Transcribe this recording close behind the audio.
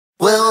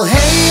Well,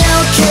 hey,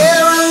 oh,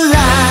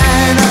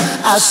 Carolina,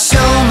 I show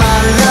my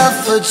love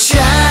for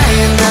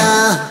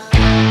China.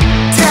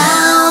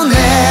 Down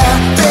there,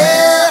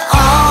 they're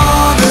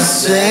all the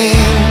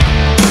same.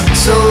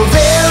 So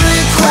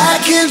very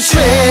quack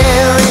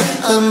contrary,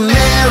 a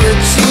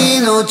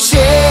maraschino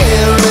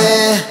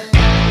cherry.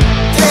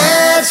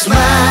 That's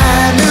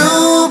my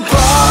new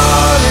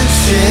ball and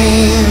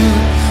chain.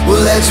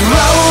 Well, let's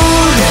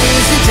roll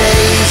lazy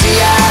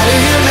daisy out of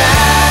here now.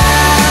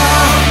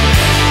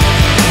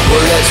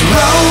 Well, let's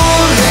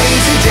roll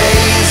lazy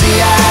daisy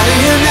out of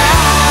here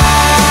now.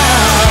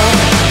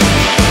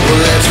 Well,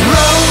 let's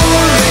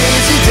roll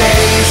lazy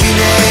daisy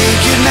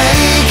naked,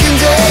 making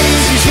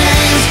daisy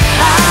chains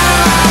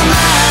out of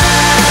mine.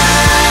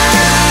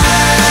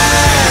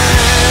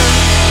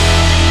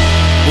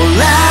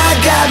 Well, I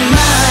got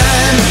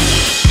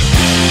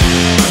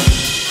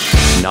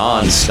mine.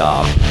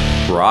 Non-stop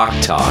rock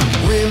talk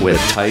with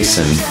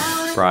Tyson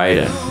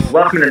Bryden.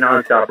 Welcome to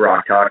Non-Stop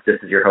Rock Talk.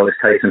 This is your host,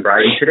 Tyson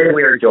Bryden. Today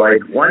we are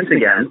joined once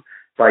again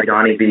by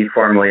Donnie B,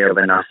 formerly of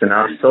Enough's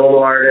Enough,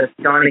 solo artist.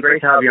 Donnie, great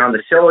to have you on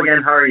the show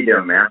again. How are you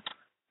doing, man?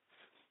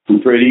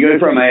 I'm pretty good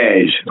for my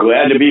age.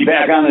 Glad to be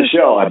back on the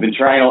show. I've been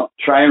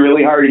trying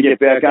really hard to get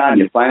back on.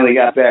 You finally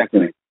got back to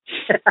me.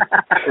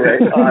 Right.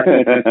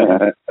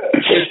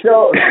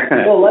 So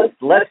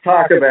let's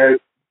talk about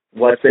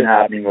what's been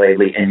happening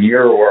lately in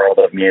your world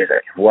of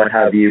music. What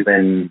have you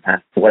been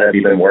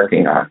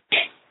working on?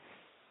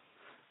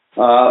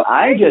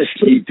 I just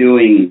keep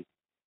doing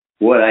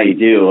what I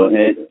do.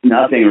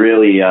 Nothing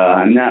really.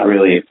 I'm not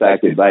really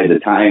affected by the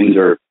times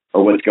or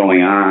what's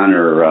going on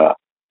or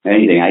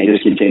anything. I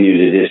just continue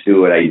to just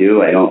do what I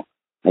do. I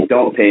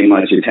don't pay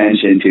much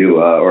attention to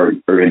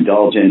or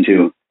indulge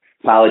into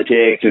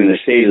politics and the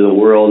state of the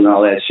world and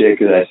all that shit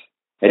because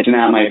that's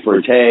not my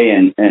forte.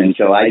 And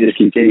so I just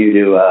continue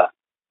to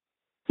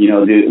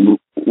do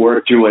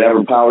work through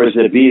whatever powers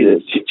that be to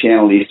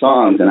channel these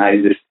songs. And I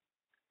just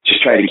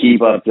try to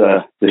keep up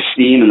the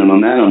steam and the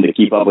momentum to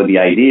keep up with the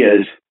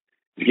ideas.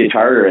 It gets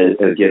harder as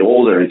I get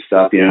older and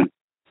stuff, not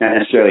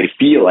necessarily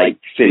feel like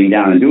sitting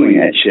down and doing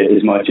that shit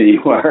as much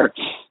anymore.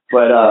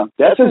 But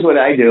that's just what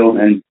I do.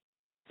 And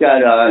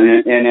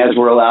and as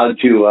we're allowed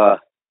to,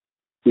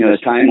 as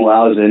time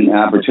allows and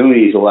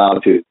opportunities allow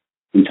to,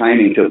 and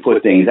timing to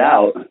put things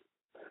out,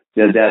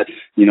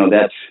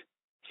 that's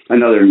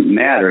another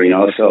matter,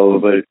 so,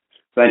 but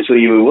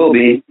eventually we will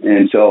be.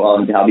 And so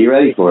I'll be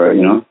ready for it,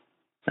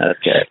 That's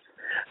good.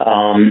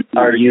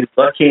 Are you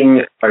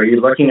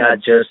looking at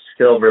just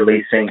still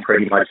releasing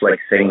pretty much like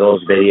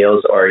singles,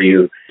 videos, or are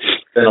you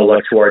going to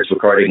look towards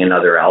recording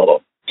another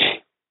album?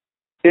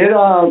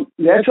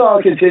 That's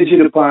all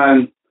contingent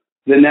upon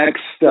the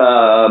next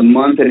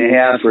month and a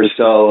half or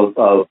so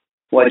of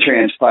what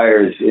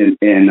transpires in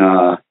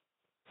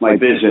my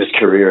business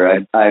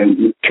career.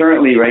 I'm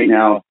currently right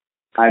now,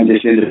 I'm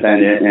just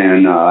independent,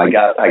 and I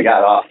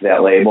got off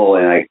that label,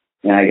 and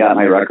I got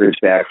my records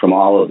back from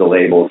all of the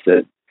labels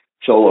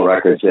solo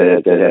records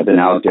that have been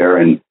out there,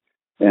 and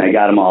I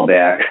got them all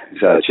back.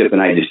 So Chip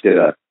and I just did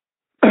a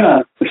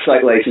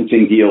site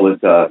licensing deal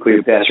with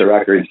Cleopatra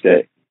Records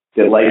that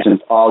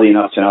licensed all the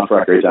Enough's Enough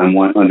records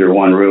under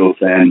one roof,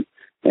 and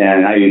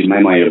I used my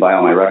money to buy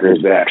all my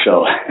records back.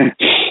 So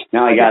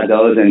now I got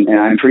those, and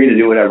I'm free to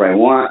do whatever I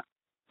want,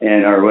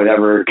 or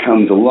whatever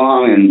comes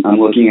along. And I'm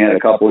looking at a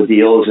couple of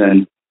deals,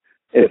 and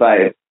if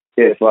I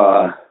do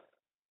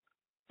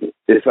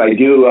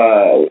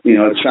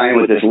sign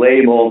with this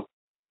label,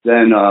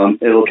 then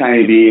it'll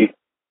kind of be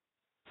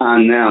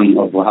on them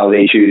of how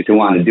they choose to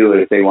want to do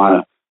it. If they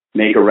want to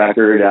make a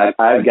record,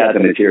 I've got the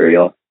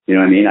material. You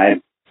know what I mean?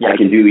 I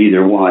can do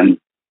either one.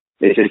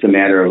 It's just a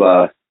matter of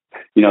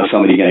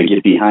somebody going to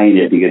get behind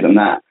it, because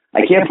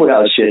I can't put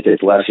out shit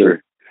that's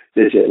lesser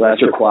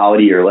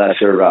quality or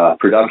lesser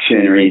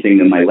production or anything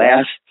than my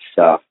last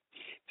stuff.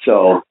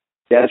 So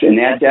that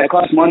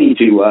costs money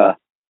to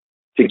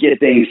get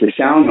things to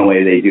sound the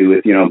way they do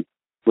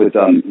with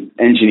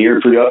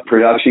engineered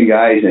production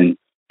guys and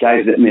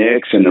guys that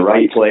mix and the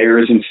right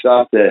players and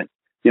stuff. That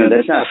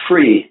that's not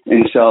free.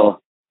 And so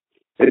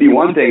it'd be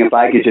one thing if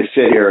I could just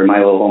sit here in my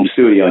little home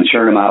studio and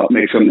churn them out,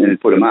 mix them, and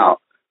put them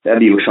out. That'd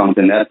be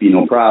something. That'd be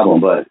no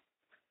problem. But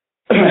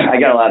I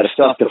got a lot of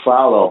stuff to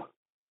follow.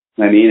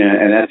 I mean,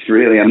 and that's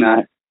really,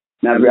 I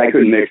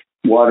couldn't mix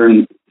water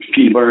and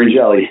peanut butter and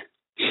jelly.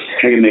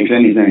 I can mix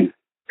anything.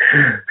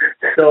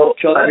 So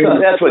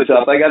that's what's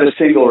up. I got a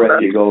single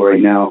ready to go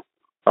right now.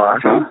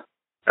 Awesome. Huh?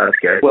 That's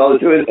good. Well,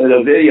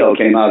 the video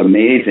came out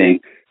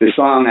amazing. The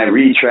song, I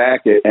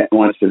retracked it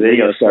once the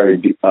video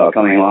started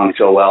coming along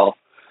so well.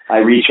 I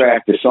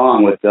retracked the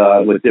song with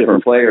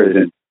different players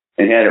and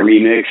had it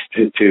remixed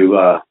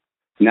to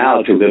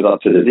now to live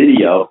up to the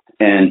video.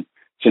 And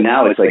so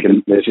now it's like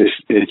it's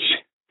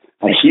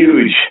a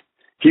huge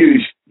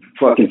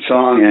fucking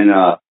song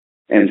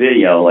and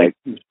video, like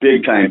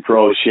big time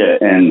pro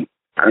shit. And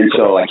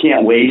so I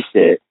can't waste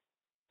it.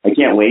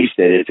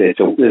 It's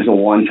a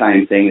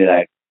one-time thing that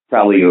I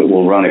probably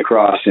will run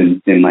across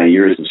in my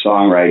years of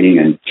songwriting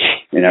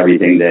and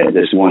everything, that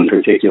this one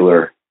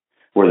particular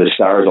where the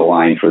stars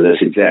align for this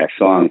exact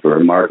song for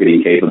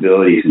marketing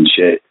capabilities and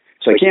shit.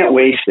 So I can't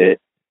waste it.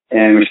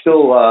 And we're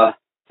still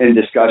in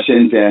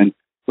discussions and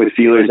with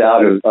feelers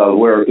out of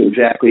where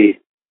exactly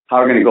how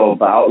we're going to go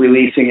about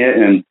releasing it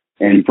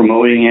and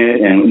promoting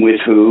it and with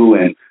who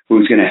and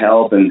who's going to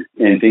help and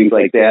things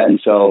like that. And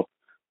so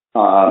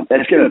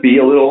that's going to be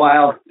a little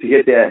while to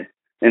get that.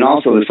 And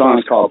also the song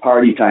is called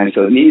Party Time,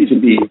 so it needs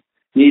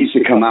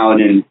to come out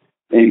in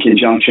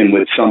conjunction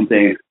with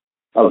something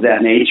of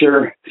that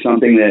nature,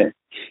 something that,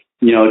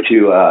 you know,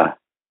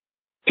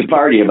 to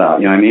party about,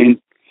 you know what I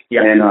mean?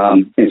 Yeah.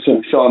 And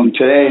so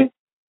today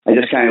I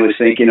just kind of was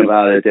thinking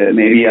about it that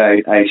maybe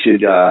I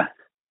should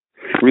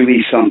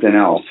release something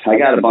else. I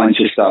got a bunch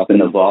of stuff in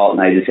the vault,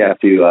 and I just have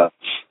to,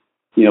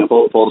 you know,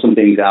 pull some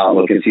things out,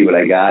 look and see what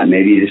I got, and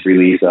maybe just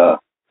release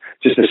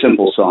just a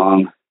simple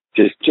song,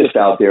 just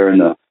out there in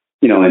the,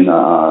 you know, in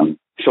the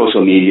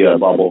social media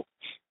bubble.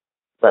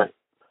 Right.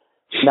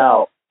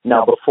 Now,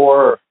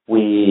 before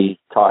we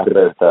talk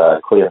about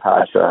the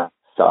Cleopatra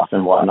stuff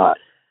and whatnot,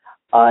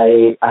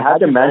 I had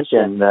to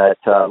mention that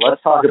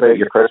let's talk about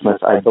your Christmas.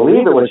 I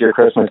believe it was your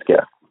Christmas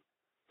gift,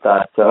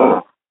 that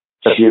the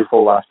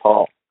beautiful Les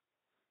Paul.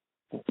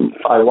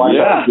 I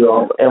wanted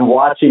to, and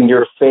watching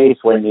your face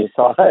when you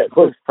saw it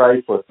was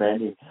priceless,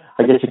 man.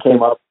 I guess you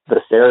came up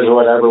the stairs or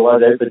whatever it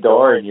was out the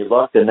door, and you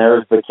looked, and there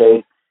was the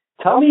case.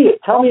 Tell me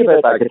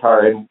about that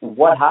guitar and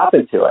what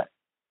happened to it.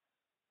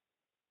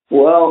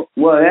 Well,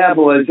 what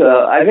happened was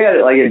I've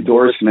had like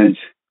endorsements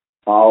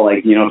all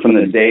like, you know, from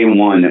the day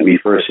one that we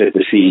first hit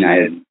the scene.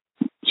 I had,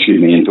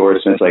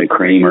 endorsements like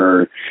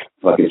Kramer,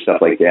 fucking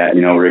stuff like that,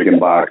 you know,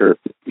 Rickenbacker,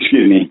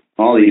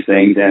 all these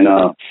things. And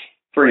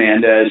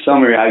Fernandez,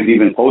 somewhere I was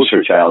even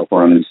poster child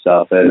for him and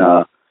stuff. And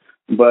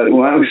but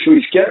when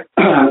we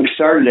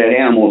started that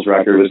Animals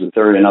record, it was the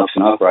third Enuff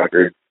Z'Nuff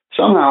record.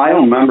 Somehow I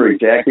don't remember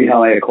exactly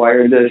how I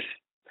acquired this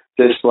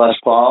Les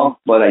Paul,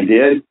 but I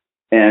did.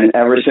 And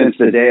ever since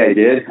the day I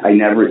did,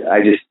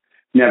 I just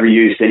never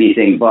used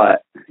anything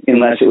but,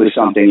 unless it was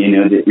something, you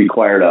know, that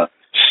required a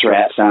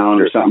Strat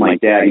sound or something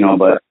like that, you know.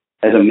 But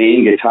as a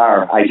main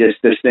guitar,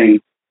 this thing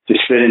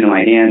just fit into my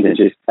hands, and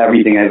just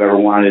everything I've ever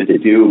wanted to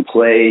do,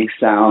 play,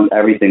 sound,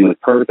 everything was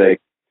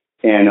perfect.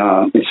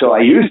 And so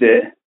I used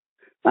it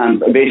on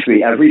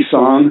basically every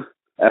song,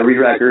 every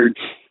record,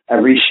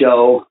 every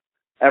show,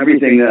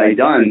 everything that I'd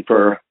done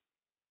for,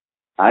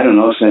 I don't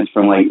know, since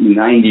from like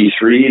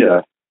 93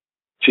 to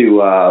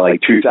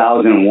like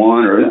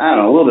 2001, or I don't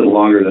know, a little bit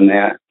longer than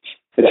that.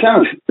 It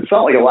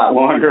felt like a lot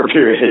longer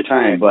period of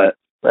time, but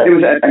it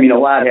was, I mean, a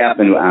lot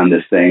happened on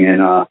this thing.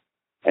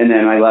 And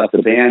then I left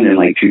the band in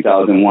like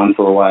 2001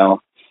 for a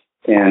while,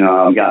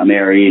 and got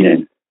married,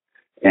 and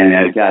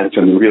I got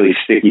some really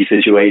sticky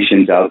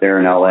situations out there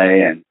in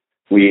LA, and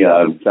we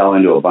fell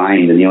into a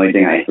bind. And the only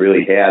thing I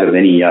really had of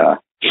any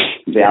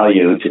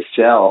value to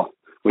sell,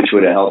 which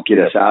would have helped get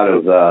us out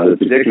of the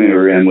predicament we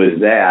were in,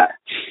 was that.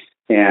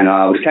 And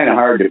it was kind of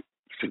hard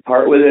to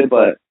part with it,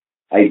 but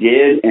I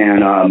did.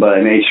 And but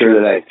I made sure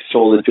that I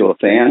sold it to a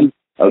fan,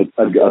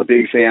 a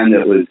big fan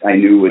that I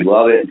knew would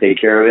love it and take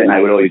care of it, and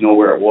I would always know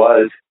where it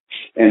was.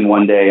 And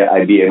one day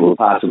I'd be able to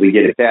possibly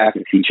get it back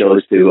if he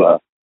chose to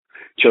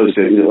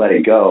let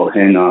it go.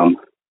 And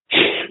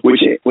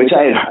which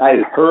I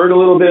had heard a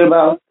little bit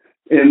about,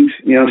 and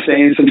you know,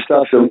 saying some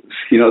stuff, so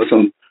you know,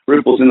 some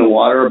ripples in the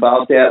water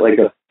about that, like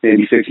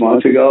maybe 6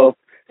 months ago,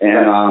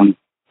 and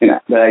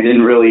that I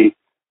didn't really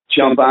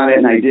jump on it.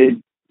 And I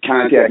did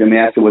contact him,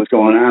 ask him what's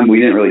going on.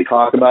 We didn't really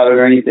talk about it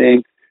or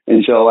anything,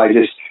 and so I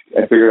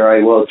figured, all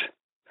right, well,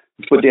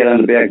 let's put that on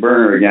the back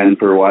burner again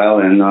for a while.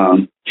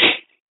 And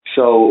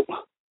so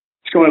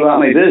it's going about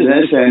my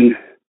business, and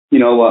you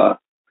know,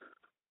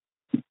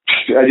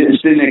 I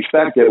just didn't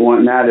expect it,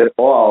 not at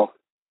all,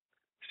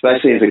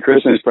 especially as a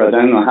Christmas present.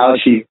 I don't know how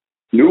she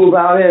knew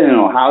about it, I don't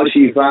know how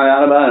she found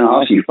out about it, and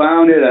how she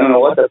found it. I don't know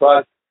what the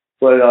fuck,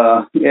 but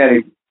yeah,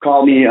 they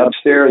called me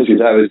upstairs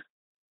because I was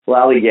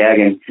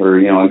lollygagging for,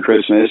 you know, on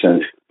Christmas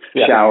and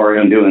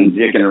showering and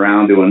dicking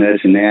around, doing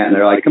this and that, and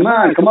they're like,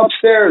 come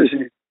upstairs,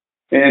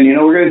 and you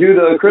know, we're gonna do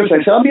the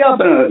Christmas. I said, I'll be up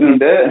in a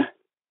bit.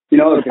 You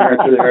know, the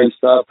parents are there and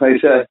stuff.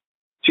 I said,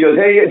 she goes,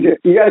 hey,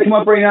 you got to come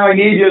up right now. I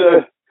need you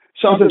to,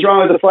 something's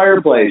wrong with the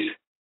fireplace.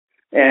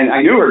 And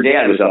I knew her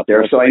dad was up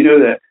there, so I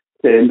knew that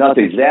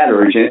nothing's that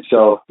urgent.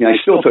 So, you know,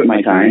 I still took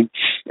my time.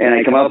 And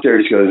I come up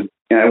there, she goes,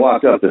 and I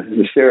walked up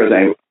the stairs,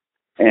 and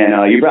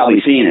you've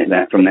probably seen it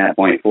from that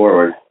point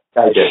forward.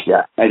 I did,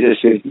 yeah.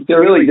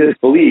 They're really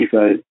disbelief.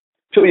 It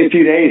took me a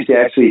few days to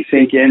actually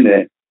sink in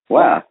that,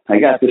 wow,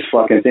 I got this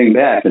fucking thing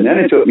back. And then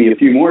it took me a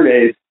few more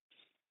days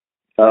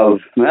of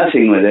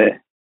messing with it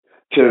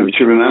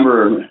to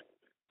remember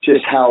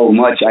just how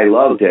much I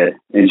loved it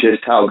and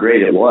just how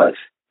great it was.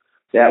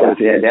 That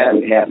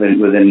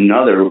happened within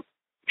another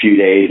few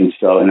days, and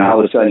so, and all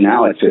of a sudden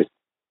now it's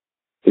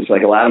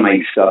like a lot of my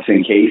stuff's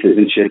in cases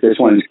and shit. This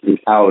one's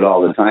out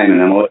all the time,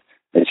 and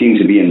it seems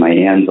to be in my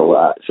hands a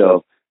lot.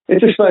 So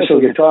it's a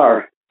special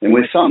guitar, and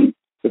with something,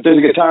 if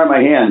there's a guitar in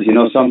my hands, you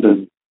know,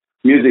 something,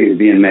 music is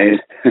being made.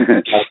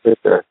 That's for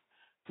sure.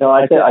 No,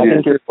 I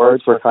think your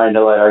words were kind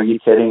of like, "Are you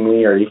kidding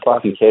me? Are you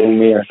fucking kidding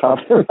me?" or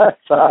something like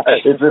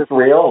that. Is this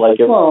real? Like,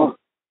 well,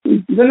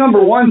 the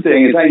number one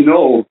thing is I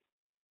know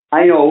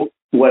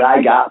what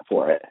I got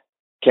for it.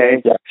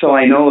 Okay, yeah. So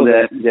I know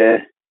that's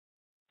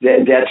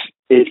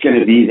going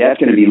to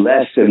be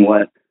less than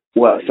what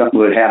something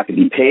would have to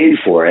be paid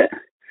for it.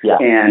 Yeah.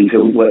 And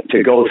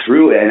to go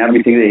through it and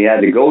everything that you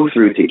had to go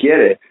through to get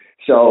it.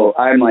 So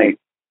I'm like,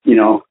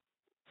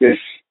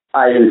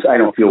 I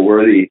don't feel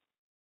worthy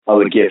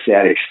of a gift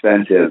that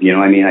expensive. You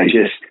know, I mean, I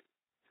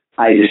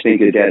just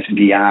think that's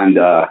beyond,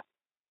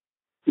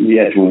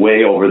 that's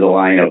way over the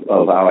line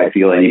of how I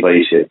feel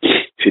anybody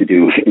should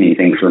do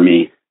anything for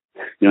me.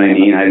 You know what I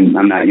mean?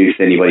 I'm not used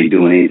to anybody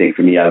doing anything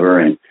for me ever,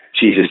 and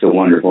she's just a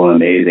wonderful and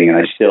amazing. And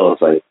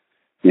it's like,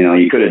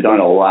 you could have done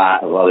a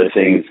lot of other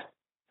things,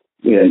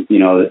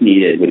 that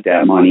needed with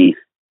that money,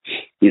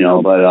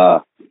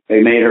 but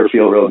it made her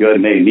feel real good,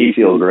 made me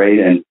feel great,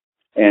 and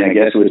I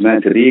guess it was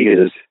meant to be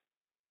because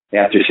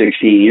after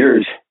 16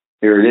 years,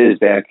 here it is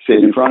back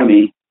sitting in front of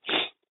me,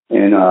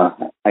 and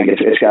I guess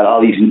it's got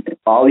all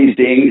these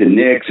dings and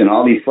nicks and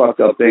all these fucked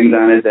up things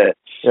on it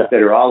that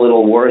are all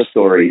little war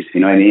stories.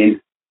 You know what I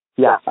mean?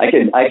 Yeah. I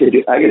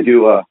could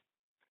do a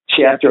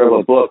chapter of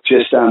a book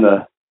just on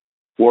the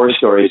war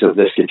stories of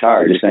this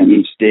guitar, just on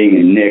each ding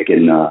and nick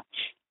and the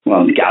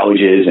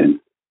gouges and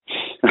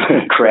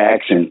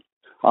cracks and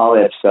all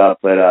that stuff.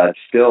 But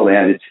still,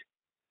 man,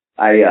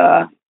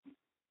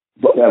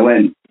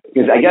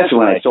 because I guess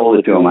when I sold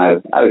it to him, I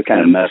was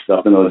kind of messed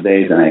up in those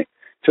days, and I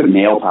took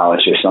nail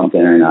polish or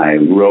something, and I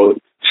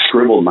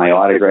scribbled my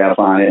autograph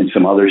on it and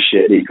some other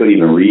shit. He couldn't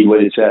even read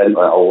what it said.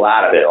 A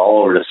lot of it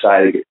all over the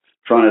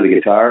front of the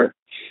guitar.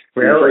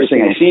 Really? The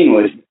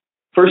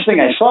first thing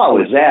I saw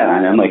was that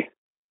on it. I'm like,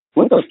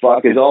 what the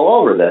fuck is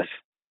all over this?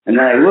 And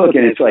then I look,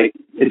 and it's like,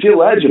 it's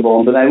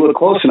illegible, but I look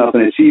close enough,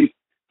 and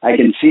I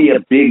can see a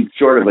big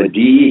sort of a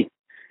D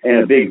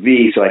and a big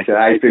V. So I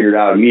figured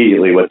out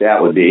immediately what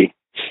that would be.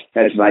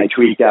 That's my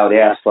tweaked out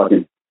ass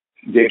fucking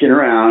dicking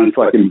around,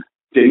 fucking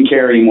didn't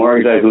care anymore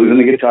because I was losing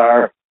the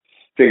guitar.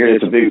 Figured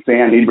it's a big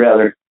fan. He'd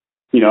rather,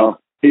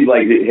 he'd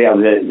like to have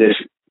this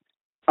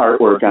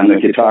artwork on the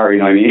guitar, you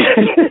know what I mean?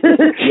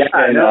 Yeah,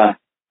 I know.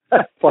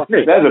 That's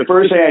the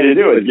first thing I had to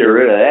do was get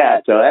rid of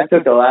that. So that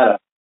took a lot of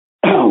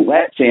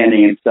wet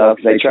sanding and stuff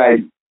because I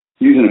tried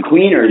using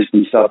cleaners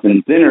and stuff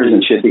and thinners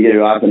and shit to get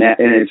it off. And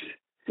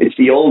it's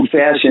the old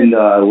fashioned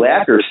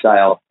lacquer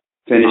style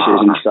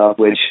finishes and stuff,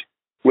 which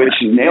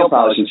nail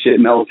polish and shit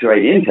melts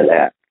right into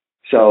that.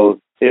 So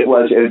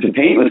the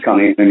paint was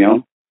coming, it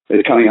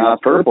was coming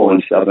off purple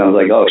and stuff. And I was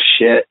like, oh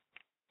shit.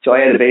 So I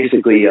had to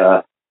basically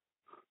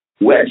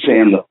wet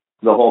sand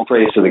the whole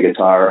face of the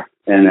guitar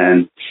and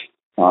then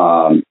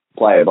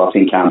apply a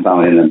buffing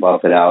compound and then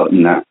buff it out,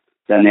 and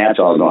then that's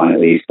all gone at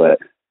least. But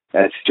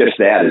that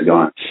is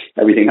gone.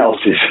 Everything else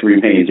just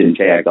remains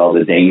intact, all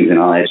the dings and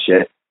all that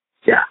shit.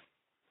 Yeah.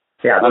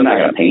 I'm not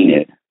gonna paint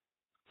it.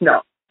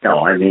 No.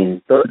 I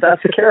mean,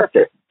 that's the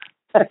character.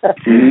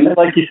 Mm-hmm. And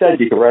like you said,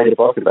 you could write a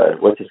book about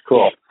it, which is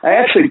cool. I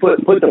actually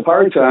put the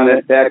parts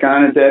back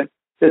on it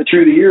that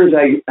through the years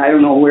I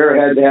don't know where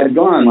it had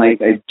gone.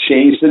 Like I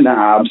changed the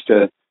knobs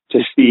to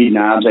speed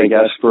knobs, I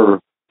guess,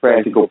 for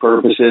practical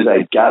purposes.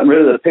 I got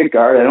rid of the pick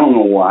guard. I don't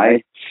know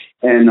why,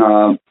 and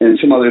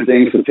some other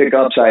things. The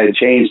pickups I had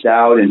changed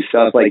out and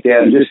stuff like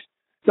that. And just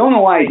don't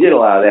know why I did a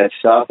lot of that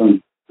stuff,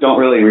 and don't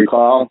really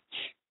recall.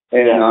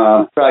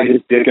 And probably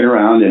just dicking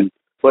around.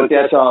 But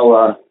that's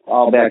all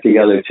back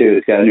together too.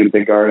 It's got a new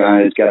pick guard on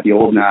it. It's got the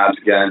old knobs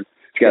again.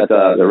 It's got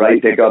the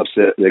right pickups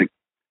that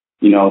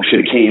should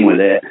have came with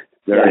it.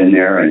 They're in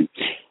there, and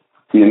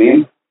you know what I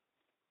mean.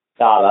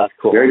 Oh, that's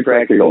cool. Very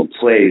practical.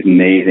 Plays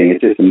amazing.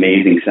 It's just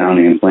amazing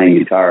sounding and playing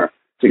guitar.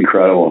 It's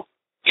incredible.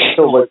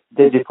 So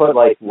did you put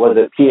was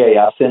it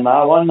PAS in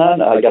that one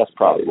then? I guess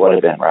probably would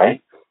have been,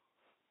 right?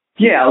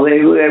 Yeah,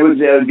 that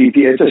would be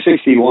PAS. It's a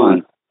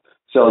 61.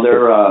 So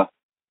they're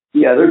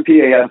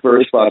PAS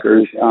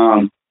Burstbuckers.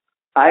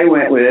 I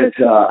went with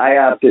I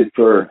opted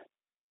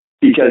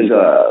because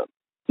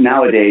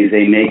nowadays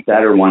they make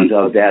better ones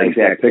of that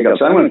exact pickup.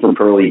 So I went for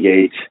Pearly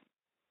Gates.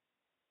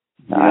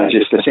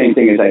 Just the same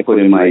thing as I put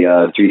in my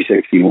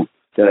 360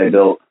 that I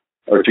built,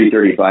 or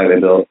 335 I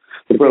built.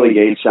 The Pearly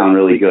Gates sound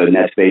really good, and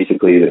that's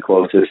basically the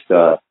closest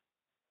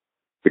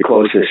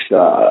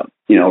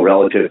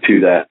relative to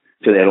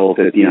that old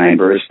 59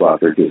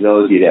 Burstbucker, because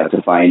those you'd have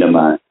to find them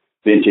on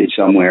vintage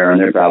somewhere, and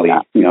they're probably,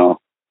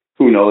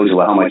 who knows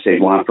how much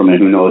they'd want from it,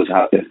 who knows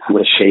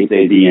what shape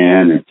they'd be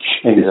in,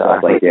 and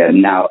stuff like that.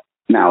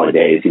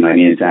 Nowadays, it's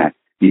not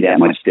be that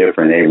much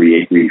different. They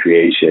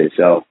recreate shit,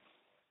 so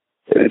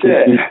that's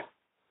it.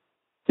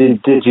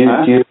 Did you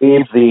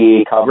leave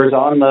the covers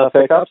on the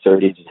pickups, or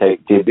did you take?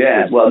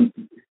 Yeah, well,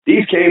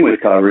 these came with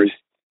covers.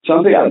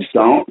 Some pickups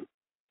don't.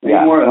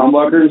 Anymore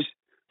humbuckers.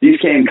 These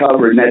came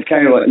covered, and that's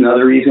kind of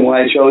another reason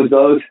why I chose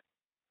those.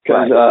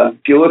 Because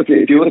if you look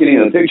at any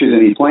of the pictures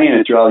of me playing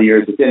it through all the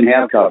years, it didn't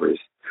have covers.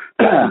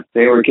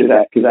 They were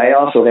because I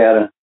also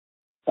had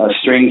a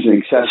strings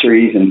and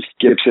accessories and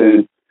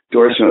Gibson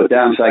endorsement with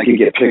them, so I could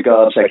get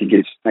pickups, I could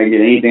get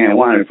anything I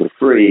wanted for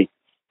free,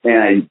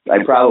 and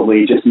I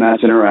probably just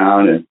messing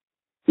around and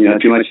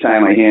too much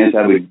time on my hands,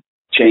 I would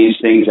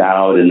change things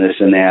out and this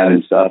and that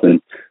and stuff,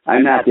 and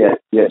I'm not that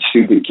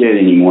stupid kid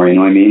anymore. You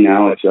know what I mean?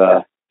 Now it's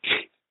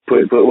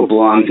put what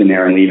belongs in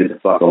there and leave it the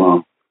fuck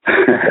alone.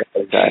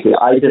 Exactly.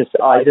 I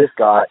just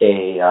got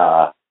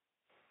a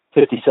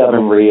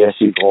 57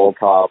 reissue Gold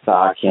Top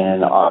back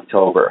in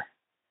October,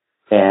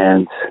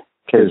 and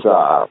because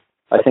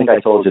I think I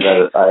told you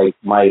that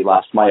my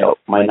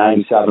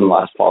 97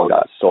 Les Paul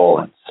got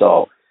stolen.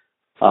 So,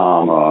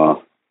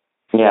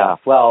 yeah,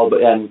 well,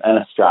 and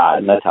a Strat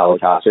and a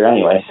Telecaster.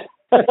 Anyways,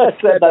 I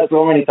said that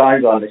so many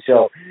times on the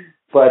show.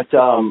 But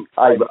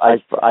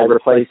I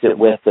replaced it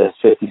with this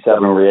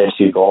 57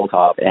 reissue Gold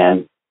Top,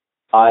 and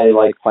I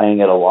like playing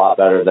it a lot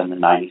better than the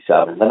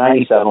 97. The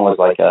 97 was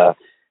like a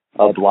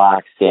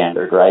black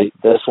standard, right?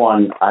 This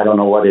one, I don't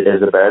know what it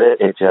is about it.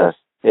 It's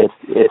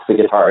the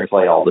guitar I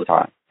play all the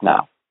time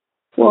now.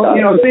 Well,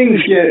 things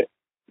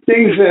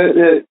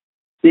that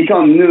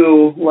become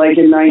new, like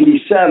in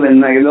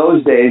 97, like in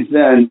those days,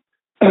 then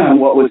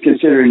what was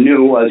considered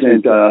new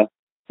wasn't,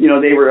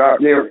 they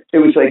were, it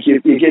was like you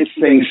get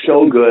things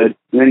so good,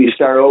 and then you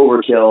start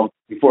overkill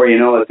before you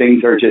know it,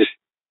 things are just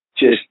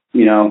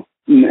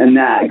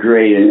not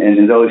great. And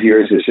in those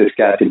years, it's just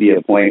got to be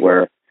a point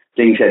where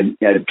things had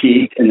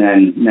peaked, and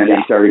then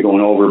they started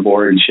going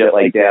overboard and shit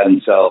like that.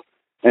 And so,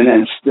 and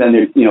then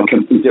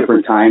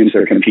different times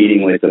they're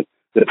competing with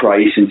the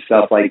price and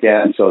stuff like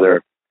that. And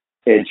so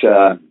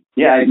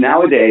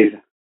nowadays,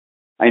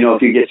 I know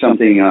if you get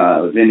something,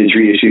 vintage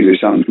reissues or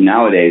something from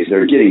nowadays,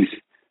 they're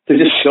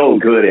just so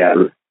good at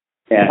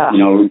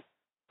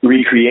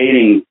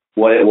recreating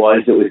what it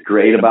was that was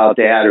great about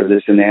that or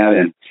this and that.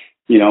 And,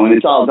 and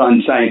it's all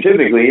done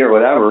scientifically or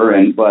whatever.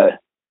 But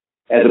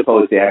as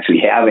opposed to actually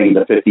having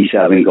the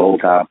 57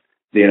 Gold Top,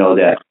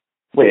 that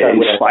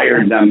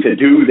inspired them to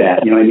do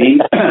that. You know what I mean?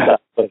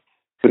 But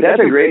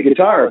that's a great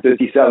guitar,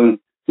 57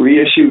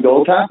 reissue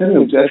Gold Top.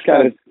 That's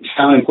got to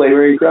sound and play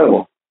very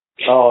incredible.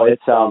 Oh, it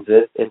sounds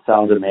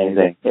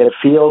amazing. It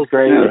feels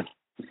great. Yeah.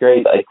 It's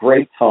great, like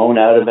great tone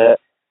out of it.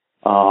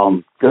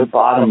 Good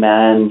bottom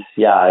end.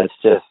 Yeah, it's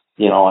just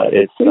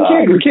it's.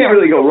 You can't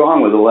really go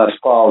wrong with a Les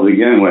Paul to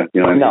begin with.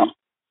 You know what I mean?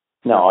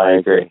 No, I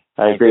agree.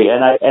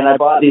 And I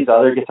bought these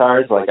other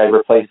guitars. Like I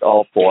replaced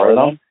all 4 of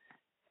them.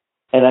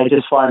 And I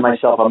just find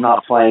myself, I'm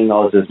not playing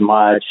those as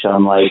much.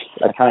 I'm like,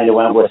 I kind of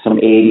went with some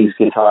 80s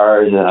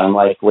guitars, and I'm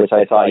like, which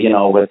I thought,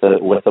 with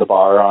the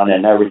bar on it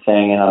and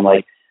everything. And I'm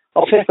like,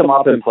 I'll pick them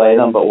up and play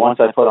them. But once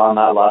I put on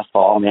that Les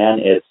Paul, man,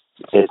 it's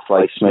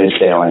like smooth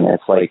sailing.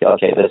 It's like,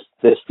 okay,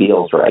 this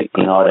feels right.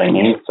 You know what I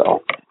mean?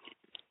 So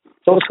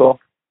it's cool.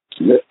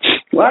 A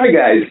lot of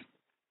guys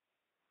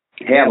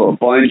have a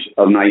bunch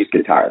of nice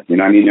guitars. You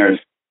know what I mean? There's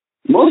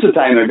most of the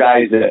time they're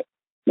guys that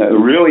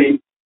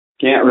really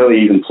can't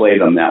really even play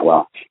them that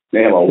well.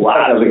 They have a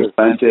lot of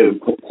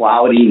expensive,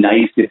 quality,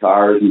 nice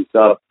guitars and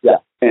stuff. Yeah.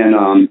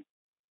 And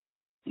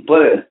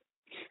but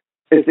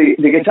if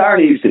the guitar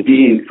needs to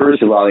be,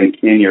 first of all,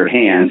 in your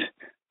hands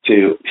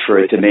for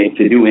it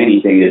to do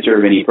anything, to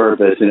serve any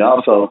purpose, and it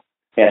also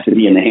has to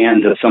be in the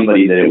hands of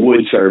somebody that it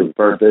would serve a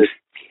purpose.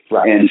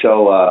 Right. And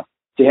so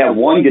to have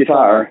one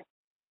guitar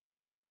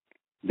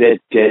that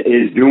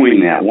is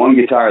doing that, one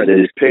guitar that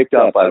is picked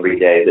up every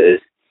day,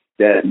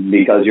 that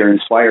because you're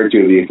inspired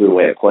to, because of the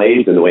way it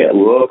plays or the way it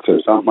looks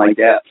or something like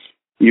that,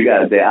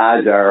 the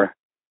odds are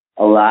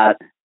a lot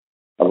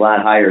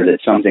higher that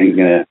something's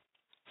gonna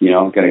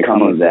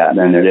come of that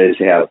than it is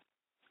to have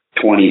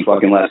 20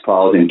 fucking Les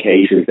Pauls in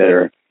cases that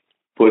are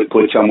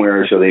put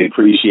somewhere so they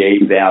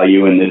appreciate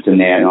value and this and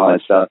that and all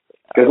that stuff.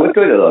 Because what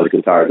good are those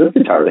guitars? Those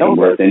guitars ain't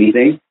worth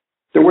anything.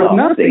 They're worth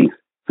nothing.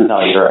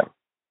 No, you're right.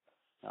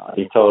 No,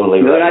 you're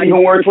totally They're right. not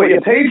even worth what you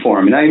paid for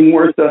them. Not even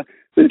worth the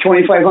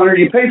 $2,500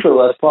 you paid for the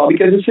Les Paul,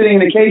 because it's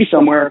sitting in a case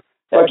somewhere,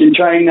 fucking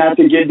trying not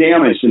to get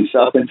damaged and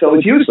stuff, and so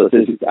it's useless.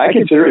 I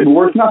consider it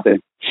worth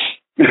nothing.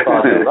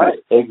 Right,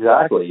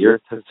 exactly. You're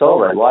so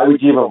right. Why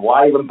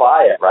even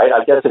buy it, right?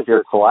 I guess if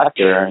you're a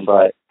collector,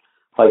 but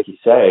like you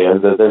say,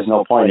 there's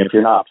no point if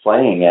you're not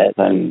playing it.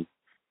 Then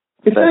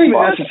it's not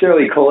even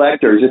necessarily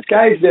collectors. It's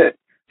guys that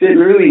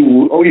really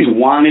always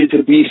wanted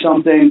to be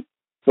something,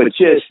 but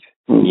just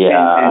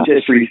and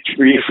just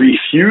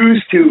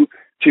refuse to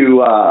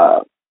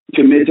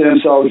admit to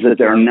themselves that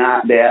they're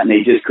not that, and they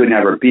just could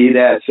never be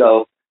that.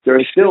 So they're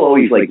still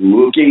always like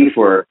looking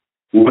for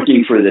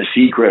the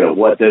secret of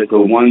what the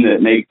one that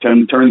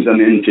turns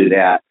them into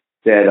that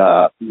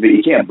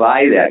you can't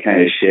buy that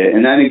kind of shit.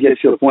 And then it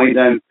gets to a point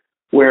then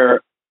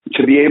where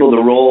to be able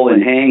to roll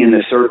and hang in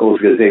the circles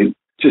because they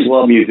just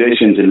love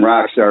musicians and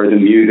rock stars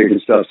and music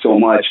and stuff so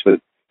much, but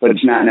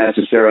it's not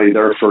necessarily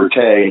their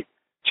forte.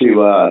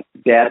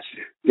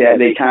 That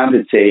they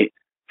compensate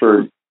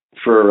for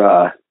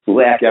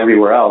lack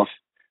everywhere else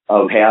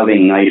of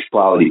having nice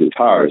quality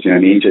guitars. You know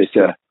what I mean? Just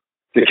to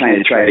kind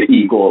of try to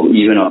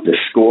even up the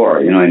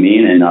score. You know what I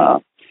mean? And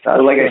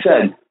like I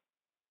said,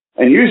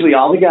 and usually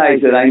all the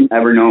guys that I've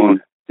ever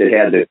known that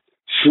had the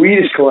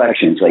sweetest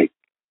collections, like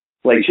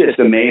like just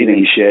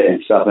amazing shit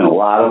and stuff, and a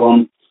lot of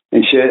them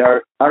and shit.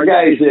 Our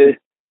guys did,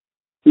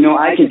 you know,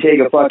 I can take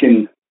a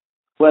fucking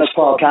Les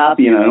Paul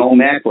copy in an old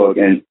MacBook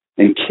and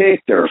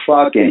kick their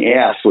fucking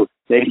ass.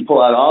 They can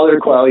pull out all their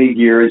quality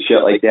gear and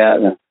shit like that.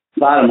 And the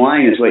bottom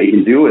line is what you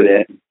can do with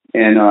it.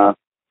 And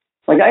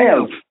like I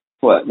have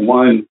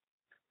 1,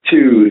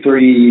 2,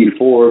 3,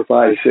 4,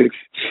 5, 6,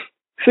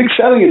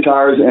 7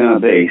 guitars and a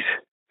bass.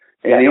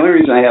 And the only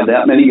reason I have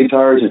that many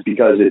guitars is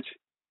because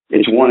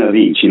it's one of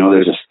each. You know,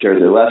 there's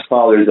a Les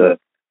Paul, there's a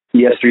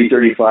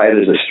ES335,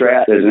 there's a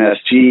Strat, there's an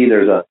SG,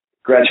 there's a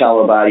Gretsch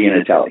hollow body, and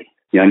a Tele.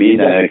 You know what I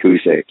mean? An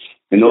acoustic.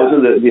 And those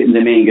are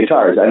the main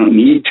guitars. I don't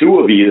need 2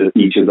 of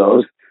each of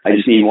those. I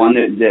just need one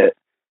that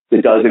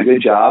does a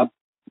good job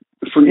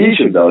for each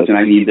of those. And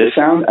I need this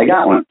sound. I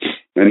got one. You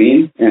know what I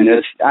mean?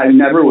 And I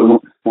never would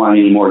want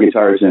any more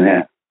guitars than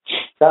that.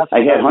 I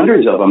had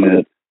hundreds of them.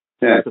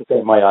 That's the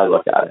same way I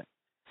look at it.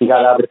 You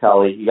got to have a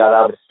Tele. You got to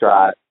have a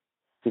Strat.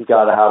 You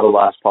got to have a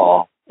Les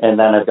Paul. And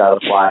then I've got a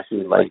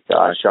flashy like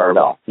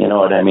Charvel. You know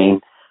what I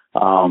mean?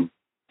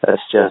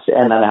 That's just,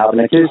 and then I have an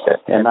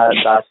acoustic, and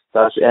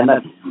that's, and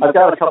then I've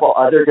got a couple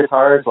other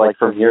guitars, like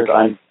from years,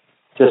 I'm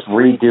just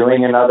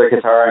redoing another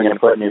guitar. I'm going to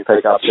put new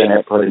pickups in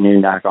it, put a new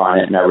neck on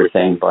it and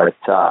everything, but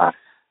I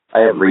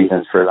have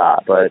reasons for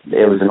that, but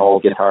it was an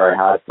old guitar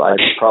I had.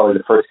 Probably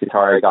the first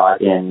guitar I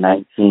got in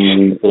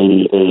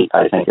 1988,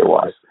 I think it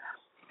was.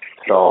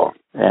 So,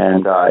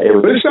 and it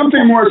was...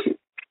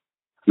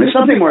 There's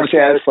something more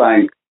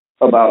satisfying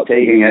about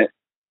taking it,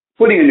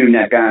 putting a new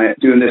neck on it,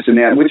 doing this and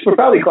that, which would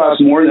probably cost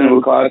more than it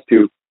would cost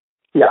to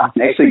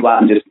actually go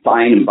out and just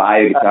find and buy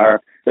a guitar.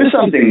 There's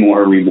something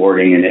more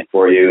rewarding in it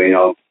for you, you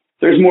know.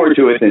 There's more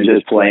to it than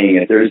just playing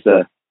it. There's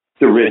the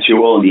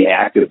ritual and the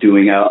act of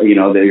doing it, you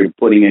know, that you're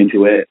putting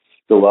into it,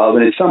 the love,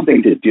 and it's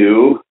something to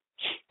do,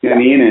 you know what I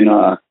mean? And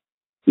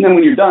then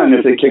when you're done,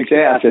 if it kicks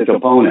ass, it's a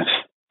bonus.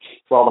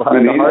 Well, the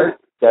hard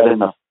getting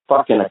the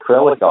fucking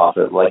acrylic off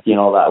it, like, you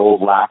know, that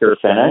old lacquer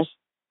finish.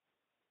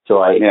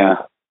 So I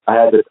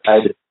had to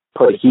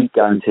put a heat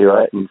gun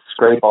to it and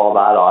scrape all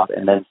that off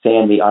and then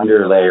sand the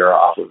under layer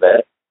off of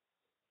it.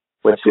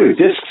 Dude,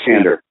 disc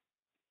sander.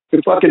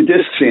 The fucking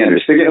disc sander.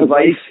 Stick it in a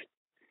vise,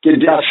 get a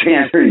disc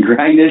sander and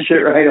grind this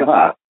shit right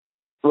off.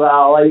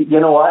 Well, you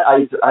know what?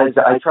 I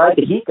tried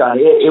the heat gun.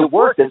 It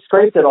worked. It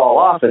scraped it all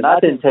off, and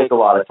that didn't take a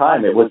lot of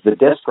time. It was the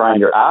disc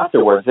grinder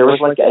afterwards. There was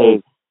like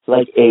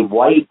a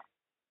white,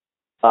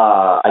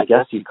 I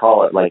guess you'd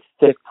call it like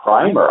thick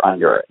primer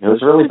under it. It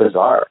was really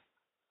bizarre.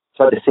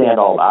 So I had to sand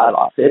all that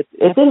off. It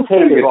didn't take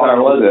as long. What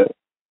guitar was it?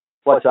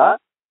 What's that?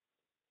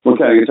 What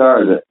kind of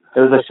guitar is it? It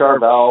was a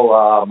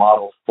Charvel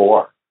Model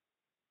 4.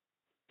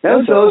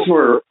 Those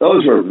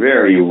were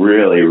very,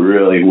 really,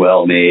 really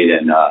well made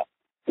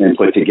and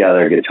put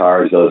together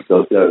guitars. Those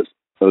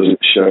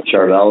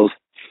Charvels,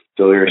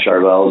 Julia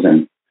Charvels,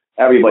 and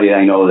everybody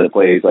I know that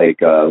plays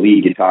like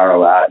lead guitar a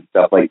lot and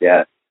stuff like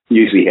that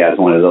usually has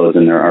one of those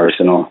in their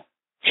arsenal.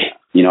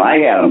 You know, I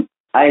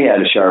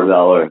had a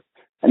Charvel.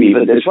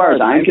 But as far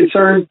as I'm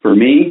concerned, for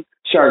me,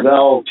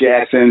 Charvel,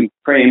 Jackson,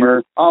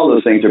 Kramer, all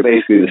those things are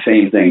basically the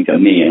same thing to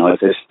me. You know,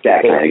 it's just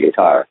that kind of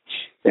guitar.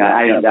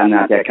 I'm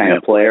not that kind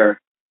of player.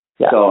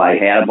 Yeah. So I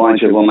had a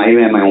bunch of them. I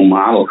even had my own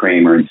model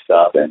Kramer and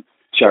stuff and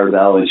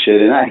Charvel and shit.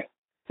 And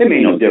it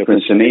made no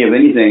difference to me. If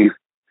anything,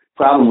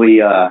 probably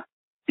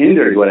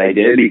hindered what I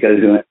did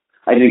because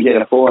I didn't get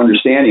a full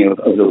understanding of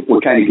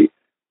what kind of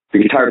the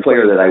guitar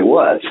player that I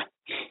was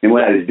and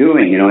what I was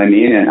doing. You know what I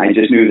mean? And I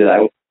just knew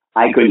that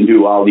I couldn't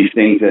do all these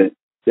things that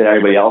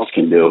everybody else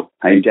can do.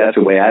 That's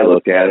the way I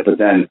looked at it. But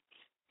then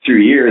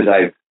through years,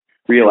 I've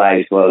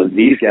realized, well,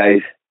 these guys,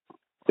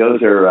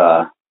 those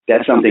are,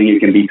 that's something you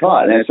can be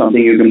taught. That's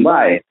something you can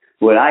buy.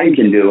 What I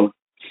can do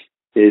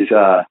is,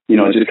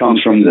 it just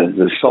comes from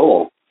the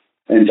soul.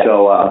 And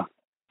so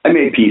I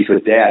made peace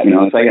with that. You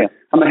know, it's like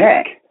I'm a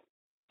hack.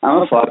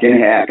 I'm a fucking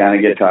hack on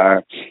a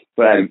guitar,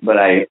 but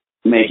I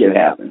make it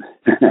happen.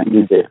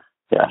 You do.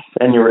 Yes.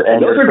 And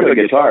those are good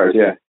guitars,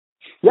 yeah.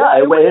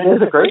 Yeah, it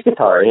is a great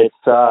guitar. It's,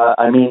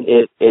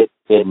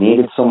 it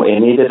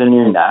needed a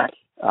new neck.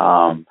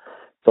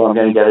 So I'm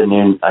going to get a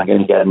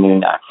new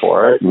neck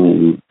for it.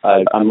 And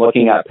I'm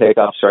looking at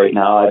pickups right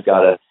now.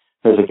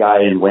 There's a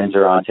guy in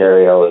Windsor,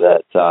 Ontario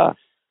that,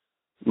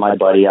 my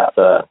buddy at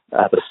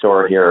the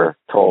store here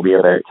told me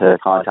about to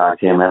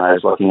contact him. And I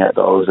was looking at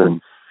those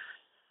and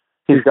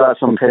he's got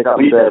some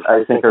pickups that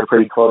I think are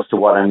pretty close to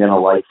what I'm going to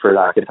like for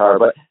that guitar.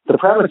 But the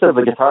premise of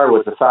the guitar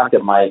was the fact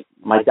that my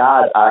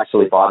dad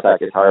actually bought that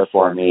guitar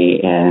for me,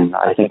 and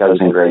I think I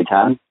was in grade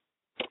 10.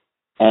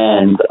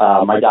 And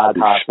my dad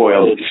passed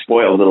away.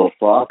 Spoiled little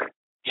fuck.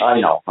 I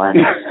know. I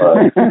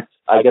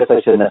guess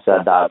I shouldn't have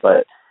said that,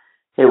 but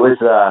it was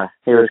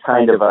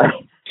kind of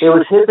it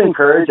was his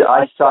encouragement.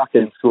 I sucked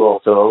in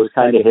school, so it was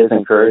kind of his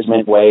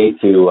encouragement way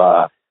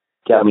to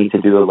get me to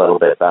do a little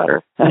bit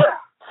better.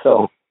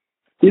 So.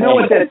 You know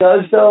what that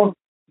does, though?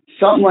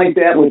 Something like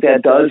that, what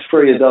that does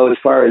for you, though, as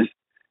far as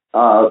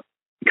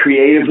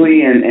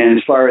creatively and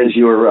as far as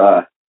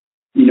your,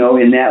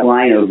 in that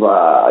line of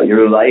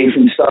your life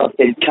and stuff,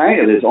 it kind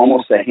of is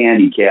almost a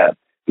handicap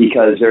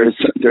because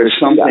there's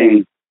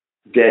something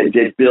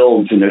that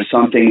builds, and there's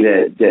something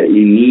that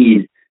you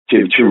need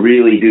to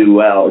really do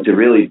well, to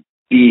really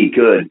be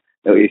good.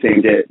 That we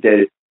think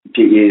that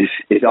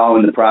is all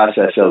in the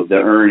process of the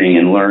earning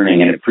and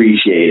learning and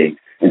appreciating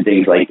and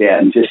things like that.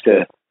 And just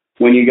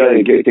when you go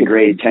to get to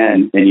grade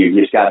 10 and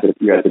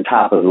you're at the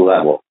top of the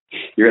level,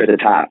 you're at the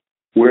top.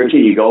 Where can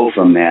you go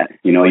from that?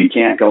 You know, you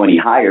can't go any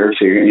higher.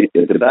 So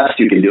the best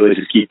you can do is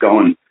just keep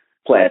going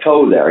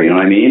plateau there. You know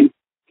what I mean?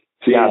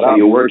 So so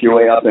you work your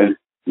way up, and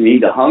you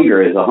need the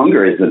hunger. The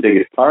hunger is the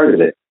biggest part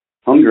of it.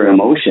 Hunger,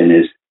 emotion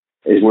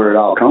is where it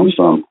all comes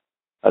from.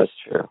 That's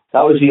true.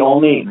 That was the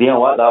only, you know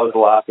what? That was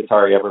the last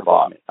guitar he ever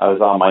bought me. I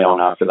was on my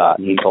own after that,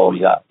 and he told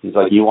me that. He's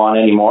like, "You want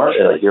any more?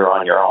 You're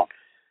on your own."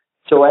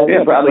 So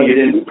probably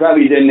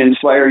didn't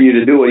inspire you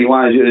to do what he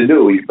wanted you to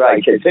do. You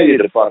probably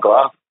continued to fuck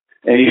off,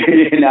 and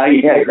now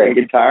you had a great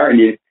guitar,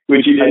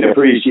 which you didn't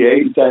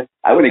appreciate.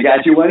 I wouldn't have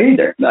got you one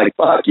either. Like,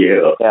 fuck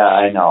you. Yeah,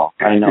 I know.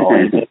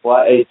 And it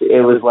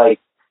was like,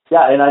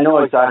 yeah, and I know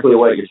exactly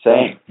what you're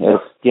saying.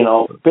 It's, you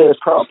know, it's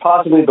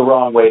possibly the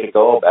wrong way to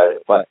go about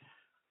it, but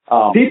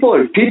people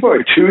are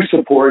too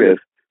supportive.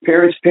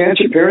 Parents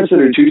that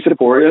are too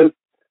supportive,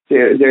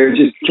 they're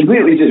just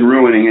completely just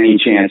ruining any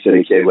chance that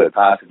a kid would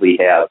possibly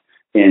have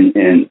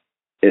in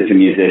as a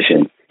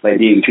musician by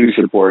being too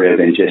supportive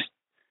and just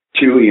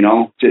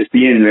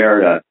being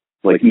there to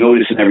like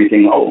noticing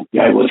everything. Oh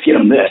yeah, let's get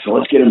them this, or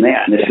let's get them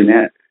that, and this and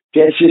that.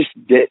 That's just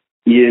that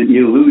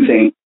you're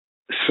losing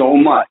so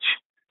much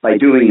by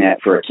doing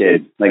that for a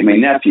kid. Like my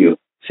nephew,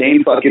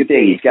 same fucking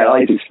thing. He's got all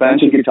these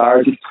expensive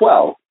guitars. He's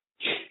 12.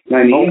 You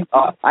know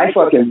what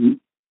I mean?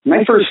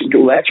 My first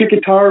electric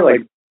guitar,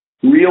 like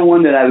real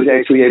one that I was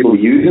actually able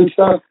to use and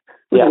stuff,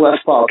 was a Les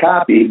Paul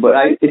copy.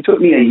 But it took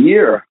me a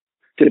year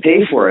to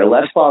pay for it. A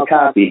Les Paul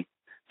copy.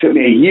 It took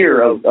me a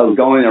year of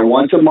going there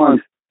once a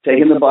month,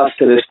 taking the bus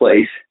to this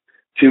place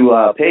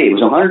to pay. It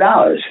was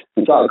 $100.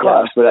 That's all it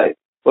cost. But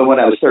when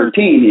I was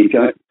 13,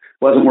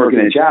 wasn't working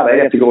a job. I'd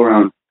have to go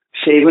around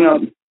saving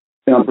up,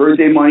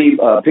 birthday money,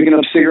 picking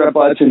up cigarette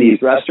butts in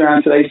these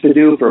restaurants that I used to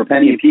do for a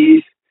penny a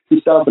piece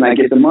and stuff, and I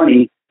get the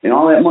money, and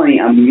all that money,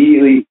 I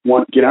immediately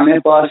get on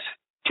that bus,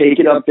 take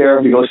it up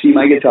there to go see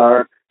my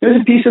guitar. It was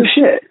a piece of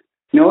shit,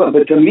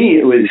 but to me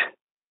it was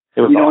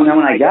awesome. And then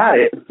when I got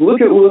it,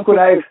 look what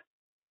I've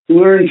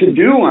learned to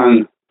do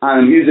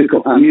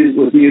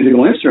with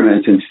musical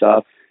instruments and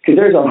stuff, because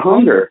there's a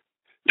hunger,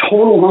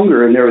 total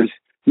hunger, and there was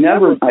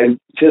never, to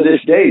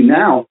this day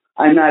now,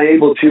 I'm not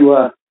able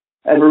to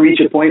ever reach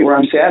a point where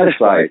I'm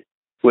satisfied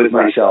with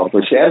myself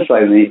or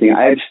satisfied with anything.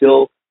 I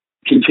still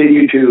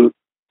continue to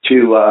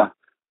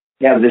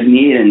have this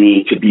need in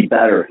me to be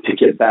better, to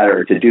get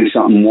better, to do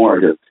something more,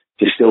 to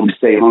still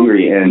stay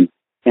hungry. And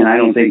I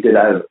don't think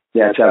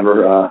that's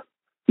ever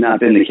not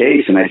been the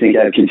case. And I think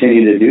I've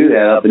continued to do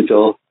that up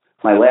until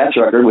my last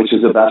record, which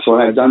is the best one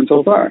I've done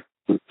so far.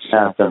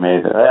 That's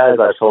amazing. As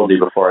I told you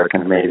before, it's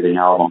an amazing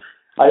album.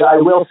 I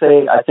will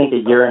say, I think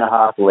a year and a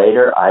half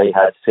later, I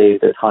had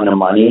saved a ton of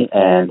money,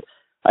 and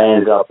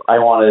I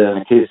wanted an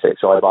acoustic,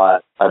 so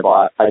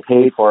I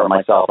paid for it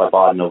myself. I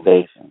bought an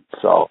Ovation.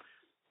 So,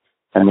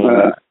 I mean,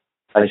 it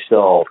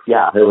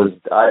was,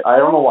 I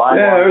don't know why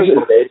I wanted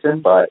an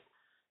Ovation, but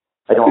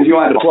I don't. Because you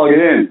wanted to plug it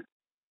in.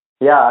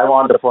 Yeah, I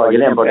wanted to plug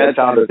it in, but it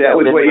sounded. That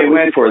was what you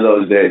went for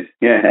those days.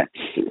 Yeah.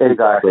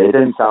 Exactly. It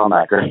didn't sound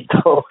that great,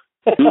 though.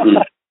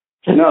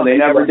 No, they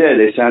never did.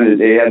 They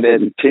had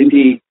that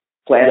tinty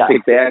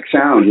plastic back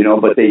sound,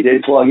 but they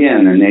did plug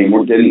in, and they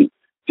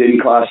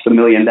didn't cost $1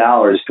 million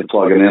to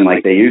plug them in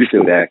like they used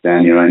to back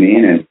then. You know what I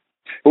mean?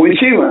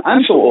 But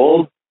I'm so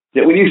old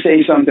that when you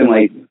say something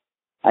like,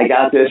 "I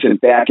got this," and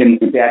back in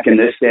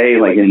this day,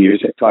 like, and you're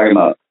talking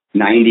about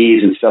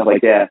 '90s and stuff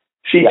like that.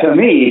 See, to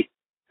me,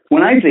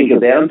 when I think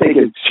of that, I'm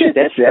thinking, shit,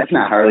 that's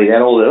not hardly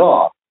that old at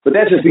all. But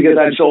that's just because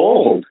I'm so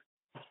old.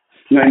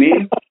 You know what I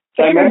mean?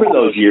 So I remember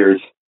those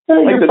years,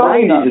 like the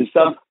 '90s and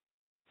stuff.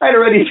 I'd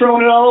already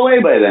thrown it all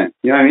away by then.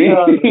 You know what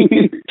I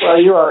mean?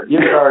 Well, you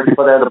already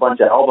put out a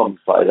bunch of albums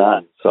by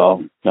then.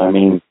 So, I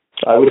mean,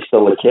 I was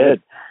still a kid.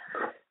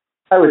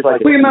 I was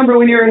like... We remember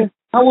when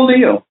how old are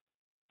you?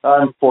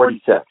 I'm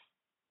 46.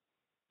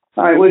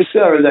 All right, well,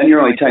 then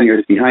you're only 10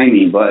 years behind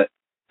me, but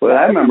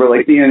I remember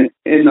like being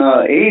in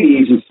the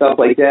 80s and stuff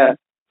like that,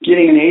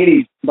 getting an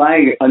 80s,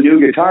 buying a new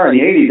guitar in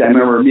the 80s. I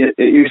remember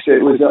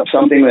it was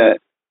something that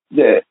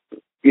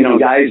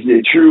guys,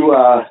 the true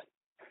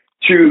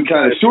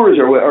connoisseurs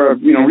or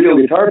real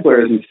guitar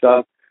players and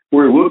stuff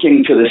were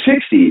looking to the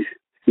 60s.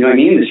 You know what I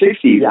mean? The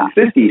 60s and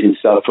 50s and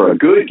stuff for a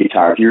good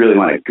guitar if you really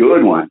want a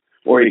good one,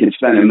 or you can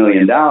spend $1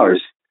 million.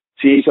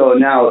 See, so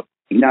now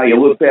you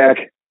look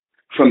back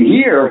from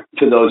here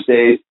to those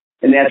days,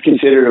 and that's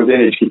considered a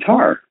vintage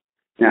guitar.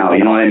 Now,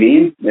 you know what I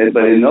mean?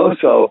 But in those,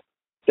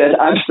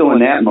 I'm still in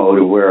that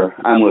mode where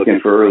I'm looking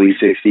for early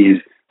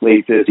 60s,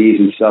 late 50s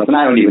and stuff, and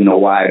I don't even know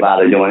why I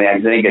bother doing that,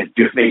 because I think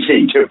it makes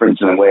any difference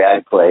in the way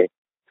I play.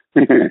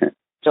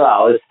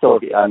 Well, it's still,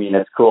 I mean,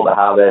 it's cool to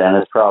have it, and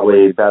it's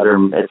probably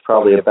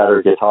a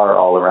better guitar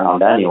all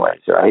around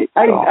anyways, right?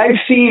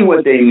 I've seen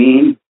what they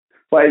mean,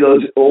 why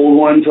those old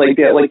ones like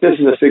that. Like this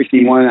is a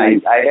 61. I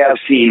have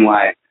seen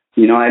why.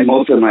 You know,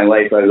 most of my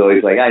life I was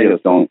always like, I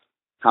just don't.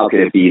 How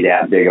could it be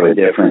that big of a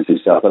difference and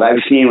stuff? But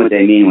I've seen what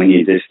they mean when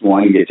you just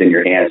one gets in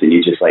your hands and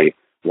you just like,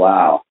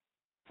 wow,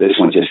 this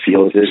one just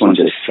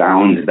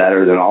sounds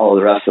better than all of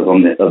the rest of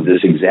them of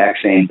this exact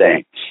same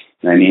thing.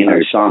 I mean,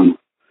 there's some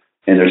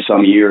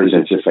years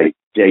it's just like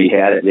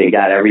they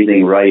got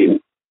everything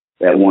right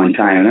at one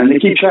time, and then they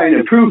keep trying to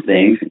improve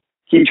things,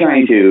 keep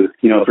trying to,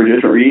 you know, for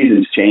different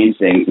reasons, change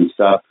things and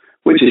stuff,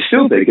 which is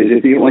stupid because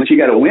once you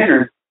got a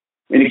winner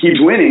and it keeps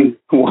winning,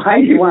 why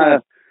do you want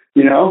to,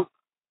 you know,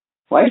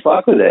 why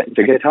fuck with it? It's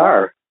a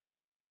guitar.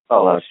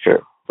 Oh, that's true.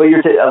 But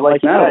you're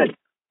like you said,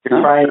 you're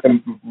trying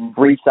to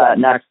reach that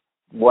next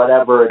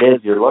whatever it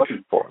is you're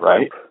looking for,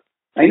 right?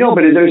 I know,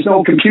 but there's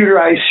no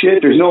computerized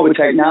shit. There's no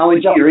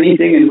technology or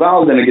anything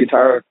involved in a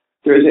guitar.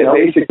 There's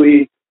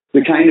basically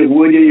the kind of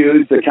wood you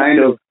use, the kind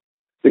of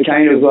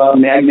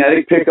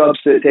magnetic pickups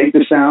that take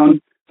the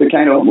sound, the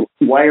kind of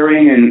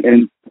wiring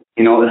and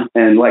you know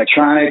and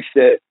electronics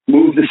that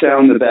move the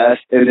sound the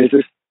best. And it's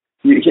just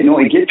you can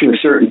only get to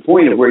a certain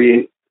point of where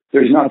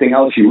there's nothing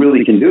else you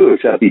really can do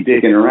except be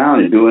dicking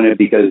around and doing it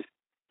because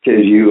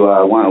you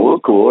want to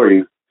look cool or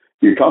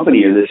your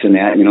company or this and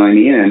that. You know what I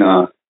mean? And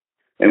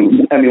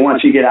I mean,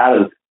 once you get out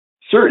of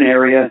certain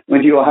area,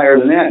 once you go higher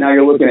than that, now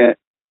you're looking at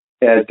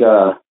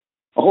a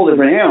whole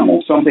different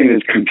animal, something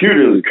that's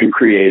computer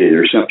created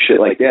or some shit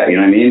like that. You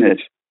know what I mean?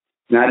 It's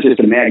not just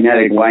a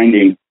magnetic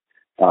winding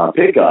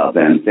pickup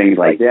and things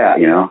like that,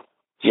 you know?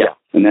 Yeah.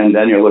 And then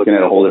you're looking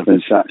at a whole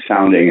different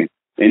sounding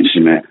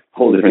instrument, a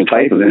whole different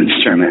type of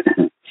instrument,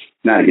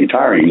 not a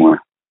guitar anymore.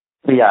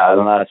 Yeah,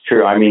 and that's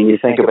true. I mean, you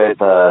think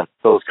about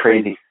those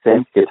crazy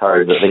synth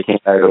guitars that they came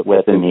out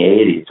with in the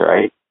 80s,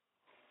 right?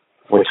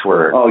 Which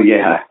were... Oh,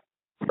 yeah.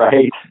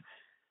 Right?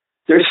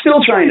 They're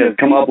still trying to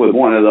come up with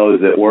one of those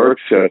that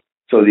works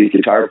so these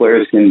guitar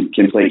players can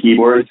play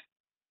keyboards.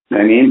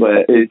 I mean,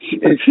 but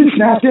it's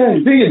not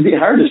that big. It's the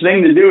hardest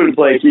thing to do to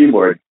play a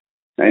keyboard.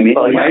 I mean,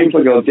 well, yeah.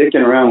 People go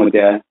dicking around with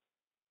that.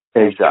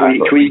 Exactly.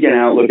 Tweaking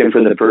out, looking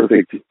for the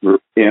perfect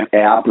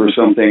app or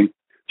something,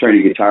 turn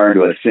your guitar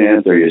into a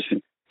synth, or you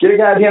get a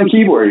goddamn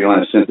keyboard you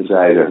want a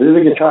synthesizer. This is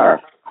a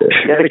guitar.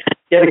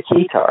 Get a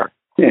keytar.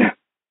 Yeah,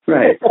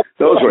 right.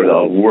 Those were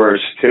the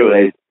worst,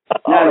 too.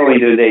 Not only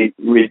did they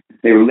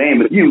were lame,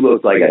 but you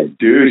looked like a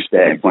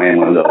douchebag playing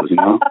one of those, you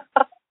know?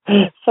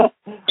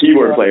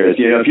 Keyboard players,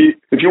 you know,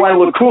 if you want to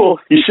look cool,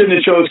 you shouldn't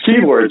have chose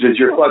keyboards as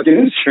your fucking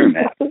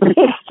instrument.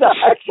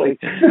 Exactly.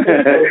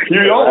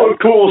 You don't look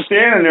cool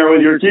standing there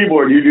with your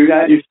keyboard.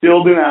 You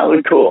still do not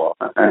look cool.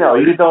 No,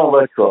 you don't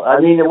look cool. I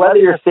mean, whether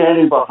you're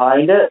standing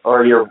behind it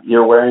or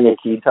you're wearing a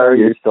guitar,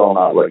 you're still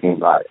not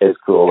looking as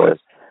cool as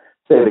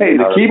the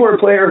keyboard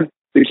player.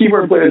 The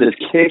keyboard player that's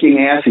kicking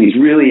ass and he's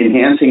really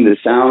enhancing the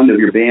sound of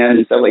your band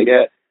and stuff like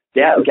that.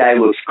 That guy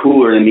looks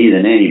cooler than me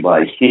than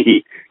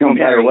anybody. No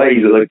matter what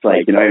he looks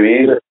like, you know what I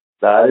mean?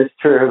 That is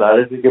true. That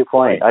is a good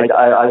point.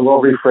 I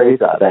will rephrase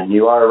that then.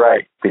 You are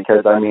right.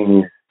 Because, I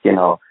mean, you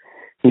know,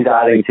 he's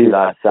adding to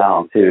that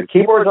sound, too.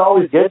 Keyboard's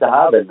always good to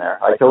have in there.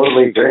 I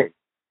totally agree.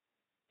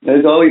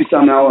 There's always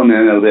some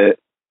element of it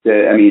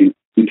that, I mean,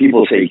 when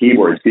people say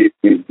keyboards,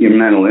 your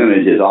mental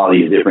image is all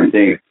these different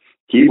things.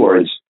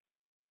 Keyboards,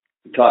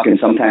 talking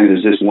sometimes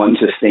there's just one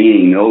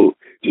sustaining note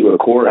to a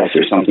chorus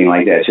or something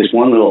like that. It's just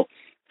one little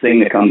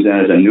thing that comes in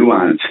as a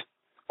nuance,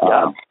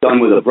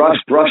 done with a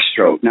brush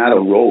stroke, not a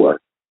roller.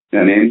 You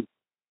know what I mean?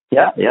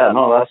 Yeah,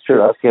 no, that's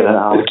true. That's good.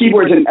 There's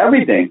keyboards in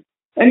everything.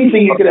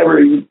 Anything you could ever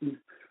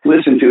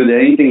listen to,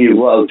 anything you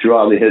love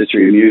throughout the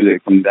history of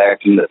music from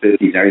back in the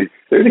 50s,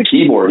 there's a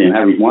keyboard in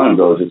every one of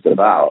those it's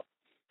about,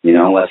 you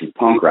know, unless it's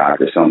punk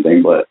rock or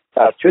something, but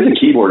there's a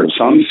keyboard of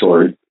some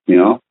sort, you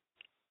know?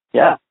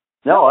 Yeah.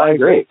 No, I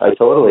agree. I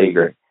totally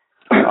agree.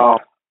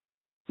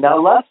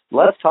 Now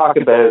let's talk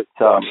about.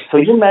 So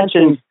you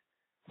mentioned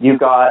you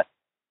got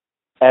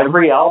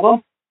every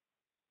album.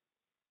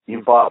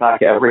 You bought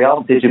back every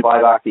album. Did you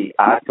buy back the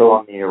Atco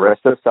and the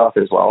Arista stuff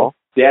as well?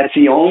 That's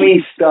the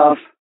only stuff.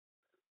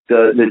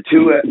 The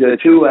two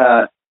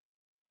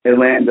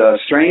Atlanta, the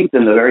Strength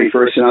and the very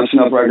first Enough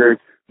Snuff record.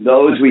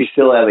 Those we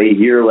still have a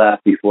year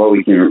left before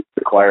we can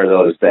acquire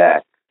those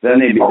back. Then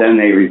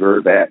they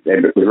revert back. They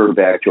revert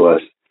back to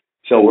us.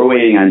 So we're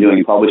waiting on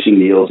doing publishing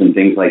deals and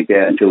things like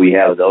that until we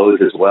have those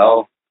as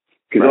well.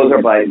 Because those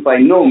are by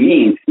no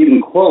means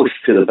even close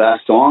to the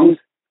best songs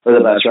or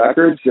the best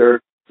records.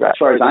 They're, as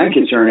far as I'm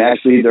concerned,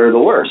 actually, they're the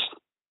worst.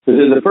 Because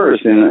they're the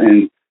first.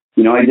 And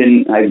you know,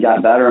 I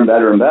got better and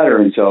better and better.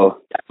 And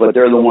so, but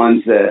they're the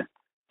ones that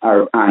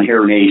are on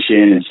Hair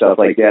Nation and stuff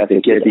like that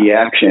get the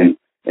action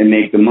and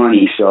make the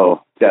money.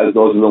 So those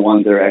are the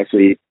ones that are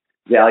actually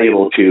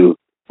valuable to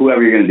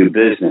whoever you're going to do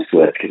business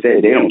with. Because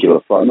they don't give a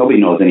fuck. Nobody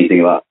knows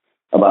anything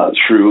about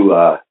true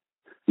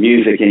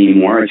music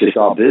anymore. It's just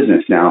all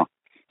business now,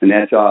 and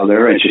that's all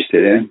they're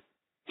interested in.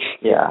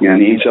 Yeah, you know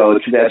what I mean. So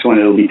that's when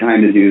it'll be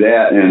time to do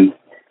that. And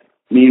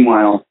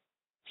meanwhile,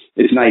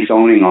 it's nice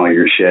owning all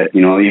your shit.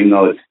 You know, even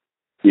though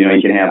You know,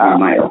 you can have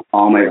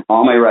all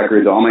my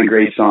records, all my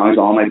great songs,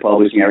 all my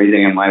publishing,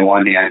 everything in my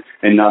one hand,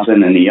 and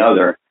nothing in the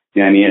other.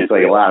 You know what I mean? It's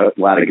like a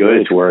lot of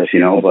good it's worth, you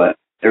know. But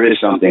there is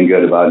something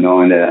good about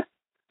knowing that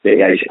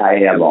I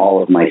have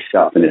all of my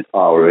stuff, and it's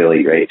all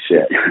really great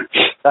shit.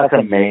 That's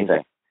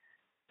amazing.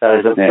 So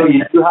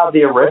you do have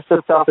the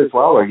Arista stuff as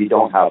well, or you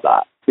don't have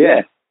that?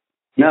 Yeah.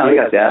 No, we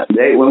got that.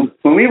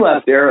 When we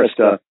left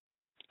Arista,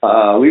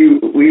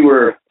 we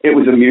were. It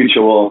was a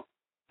mutual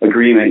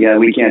agreement. Yeah,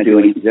 we can't do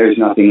anything. There's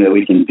nothing that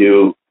we can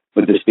do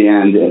with this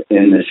band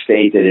in the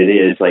state that it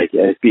is, like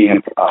as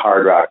being a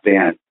hard rock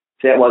band.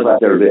 So that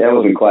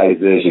wasn't Clyde's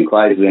vision.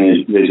 Clyde's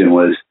vision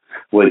was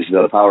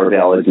the power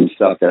ballads and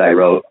stuff that I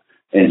wrote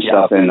and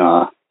stuff, and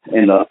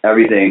the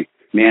everything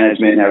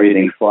management and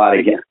everything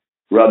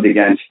rubbed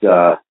against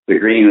the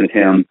green with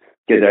him,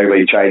 because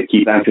everybody tried to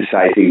keep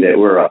emphasizing that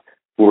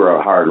we're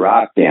a hard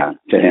rock band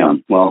to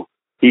him. Well,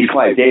 he's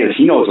Clive Davis.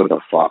 He knows what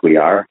the fuck we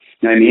are.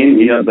 You know what I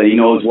mean? But he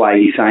knows why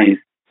he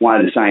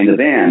wanted to sign the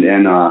band.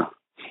 And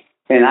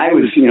I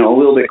was, a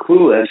little bit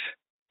clueless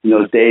in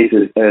those days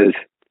as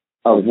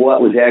of what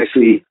was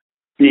actually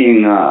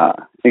being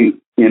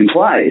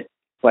implied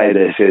by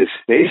this. Is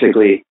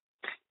basically,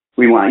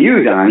 we want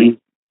you, Donnie.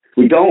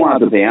 We don't want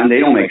the band. They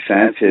don't make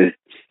sense. It's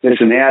this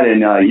and that,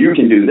 and you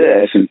can do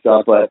this and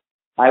stuff. But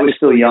I was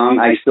still young.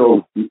 I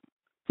still...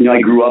 I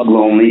grew up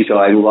lonely, so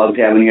I loved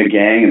having a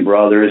gang and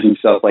brothers and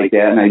stuff like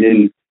that. And I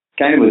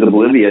was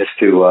oblivious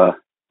to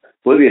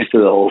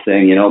the whole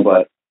thing,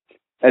 But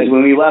as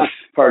when we left,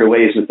 parted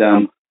ways with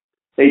them,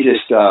 they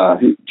just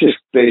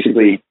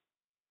basically,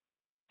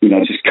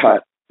 just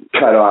cut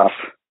off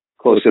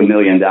close to $1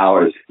 million,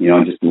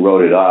 just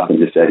wrote it off and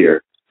just said,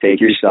 here, take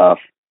your stuff.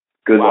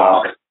 Good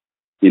luck.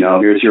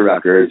 Here's your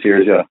records.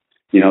 Here's the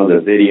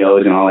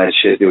videos and all that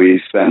shit that we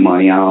spent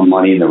money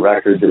in the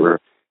records that were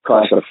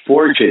cost a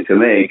fortune to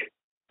make,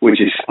 which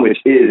is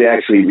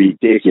actually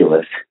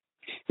ridiculous.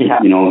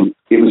 Yeah.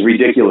 It was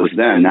ridiculous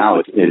then. Now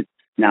it's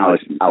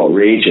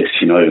outrageous,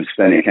 to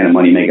spend that kind of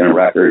money making a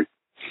record,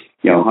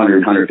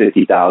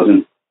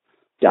 $150,000,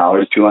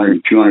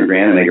 $200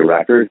 grand to make a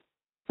record.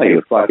 Like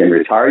you're fucking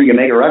retarded. You can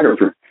make a record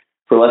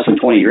for less than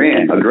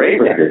 $20,000. A great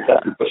record.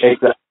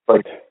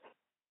 Exactly.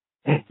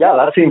 Yeah,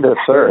 that seems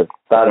absurd,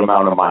 that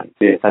amount of money.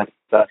 Yeah.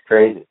 That's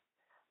crazy.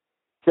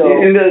 So,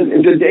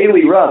 and the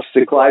daily roughs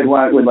that Clyde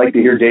would like to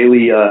hear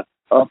daily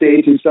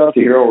updates and stuff, to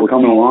hear how we're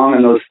coming along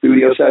in those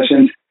studio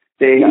sessions.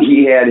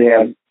 He had to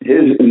have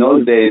his, in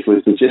those days,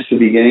 was just the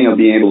beginning of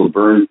being able to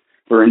burn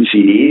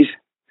CDs.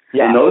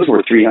 Yeah. And those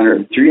were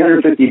 $350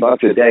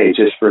 a day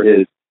just for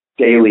his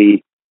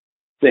daily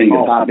thing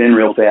to pop in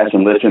real fast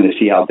and listen to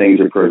see how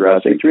things are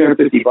progressing.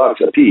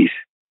 $350 a piece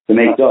to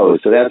make those.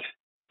 So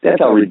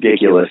that's how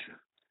ridiculous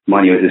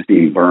money was just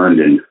being burned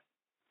and,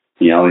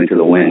 into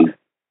the wind.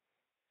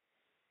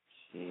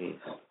 Jeez.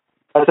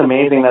 That's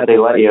amazing that they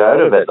let you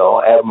out of it, though,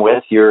 and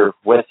with your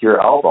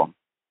album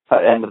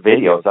and the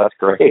videos. That's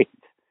great.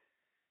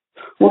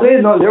 Well,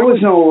 there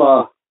was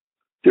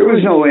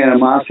no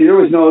animosity. There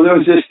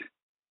was just,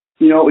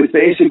 it was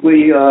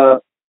basically, I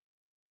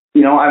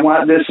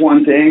want this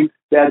one thing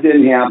that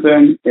didn't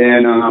happen,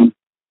 and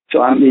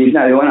so he's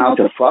not going out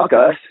to fuck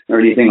us or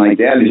anything like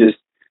that. It's just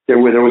there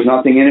was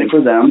nothing in it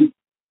for them,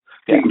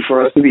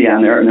 for us to be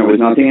on there, and there was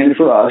nothing in it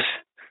for us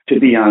to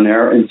be on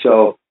there, and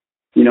so.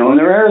 And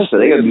they're Arista.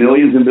 They got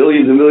millions and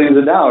billions and millions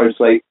of dollars.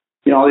 Like,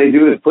 all they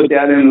do is put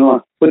that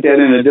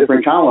in a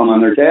different column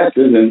on their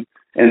taxes, and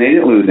they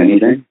didn't lose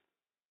anything.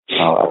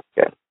 Oh, that's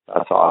good.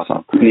 That's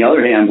awesome. On the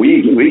other hand,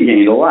 we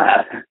gained a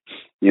lot.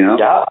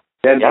 Yeah.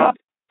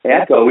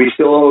 ATCO, we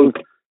still owed.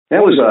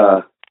 That was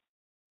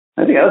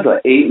I think that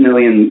was $8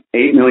 million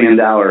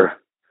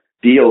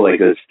deal.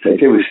 Like it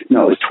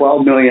was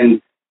 12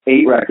 million,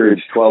 8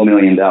 records, $12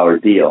 million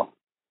deal.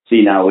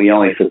 See, now we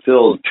only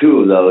fulfilled 2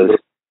 of those.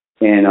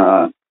 And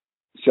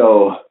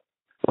so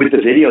with the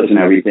videos and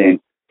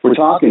everything, we're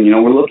talking,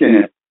 we're looking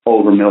at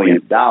over $1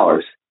 million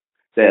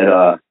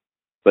that,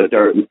 but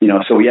there,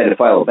 so we had to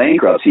file a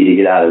bankruptcy to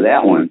get out of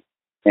that one.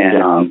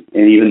 And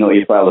even though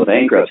you file a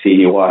bankruptcy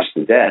and you wash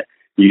the debt,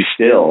 you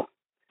still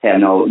have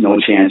no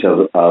chance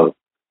of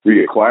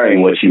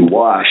reacquiring what you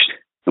washed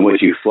and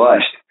what you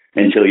flushed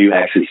until you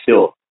actually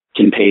still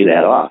can pay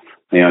that off.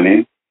 You know what I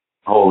mean?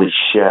 Holy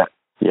shit.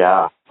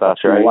 Yeah,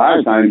 that's right. A lot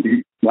of times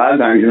you're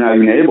not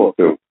even able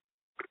to.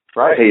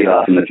 Right. Pay it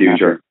off in the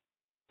future.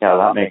 Yeah,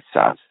 that makes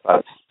sense.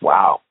 That's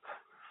wow.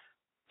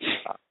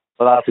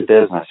 Well, that's a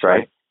business,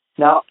 right?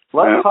 Now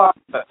let's talk.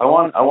 I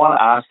want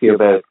to ask you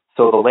about.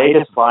 So the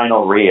latest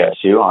vinyl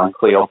reissue on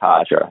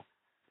Cleopatra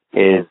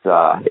is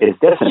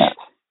Dissonance,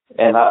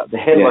 and the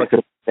hit looks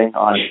interesting.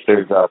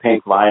 There's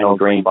pink vinyl,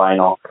 green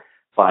vinyl.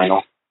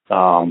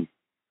 I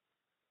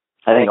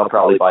think I'll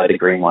probably buy the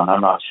green one.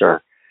 I'm not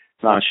sure.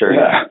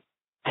 Yeah.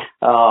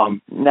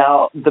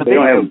 Now they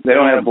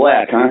don't have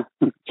black, huh?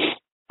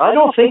 I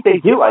don't think they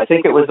do. I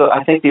think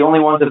the only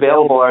ones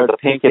available are the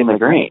pink and the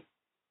green.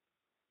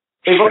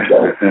 They look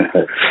good.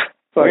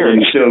 So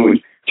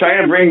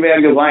trying to bring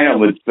back the vinyl,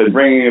 but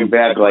bringing it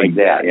back like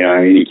that,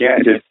 I mean, you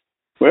can't just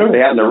whatever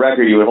they had in the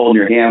record you would hold in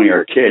your hand when you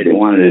were a kid. They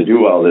wanted to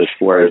do all this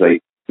for us,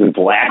 like the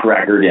black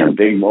record and a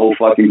big old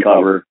fucking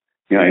cover.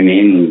 You know what I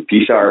mean?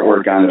 Piece of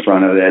artwork on the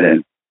front of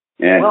it,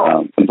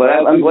 but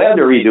I'm glad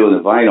they're redoing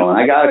the vinyl, and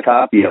I got a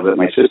copy of it.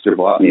 My sister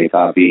bought me a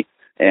copy,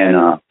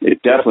 and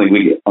it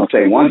definitely. I'll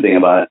say one thing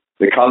about it: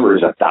 the cover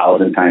is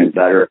 1,000 times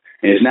better.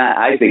 And it's not.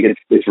 I think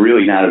it's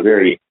really not a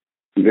very,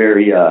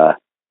 very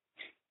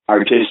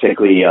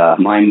artistically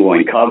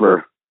mind-blowing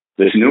cover.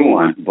 This new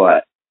one,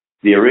 but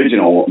the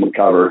original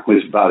cover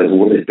was about as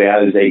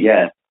bad as they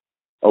get,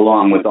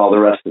 along with all the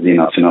rest of the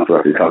Enough's Enough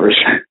record covers.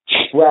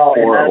 Well,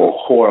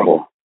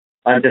 horrible.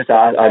 I'm just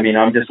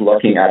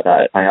looking at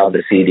that. I have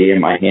the CD in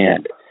my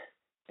hand,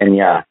 and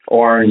yeah,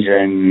 orange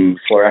and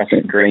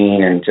fluorescent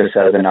green, and just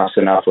says Enough's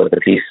Enough with the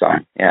peace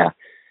sign. Yeah.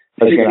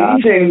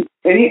 Any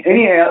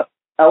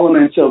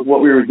elements of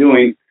what we were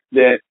doing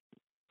that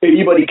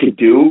anybody could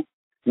do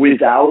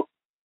without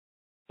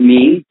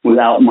me,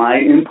 without my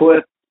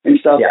input and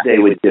stuff, they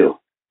would do.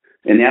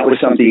 And that was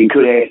something you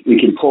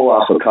can pull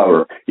off a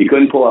cover. You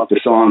couldn't pull off the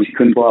songs. You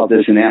couldn't pull off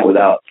this and that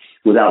without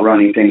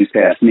running things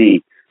past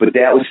me. But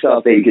that was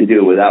stuff they could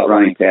do without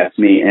running past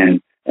me,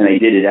 and they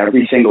did it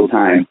every single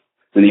time.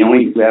 And the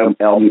only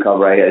album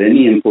cover I had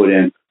any input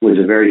in was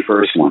the very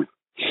first one.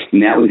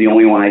 And that was the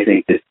only one I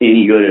think that's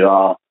any good at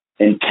all.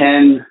 And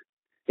 10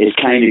 is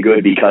kind of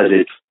good because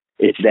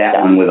it's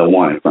that one with a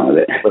 1 in front of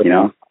it, you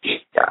know?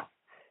 Yeah.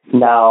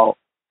 Now,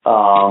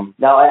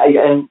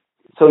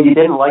 so you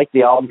didn't like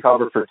the album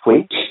cover for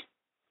Tweak?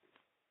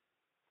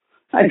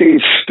 I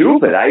think it's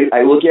stupid.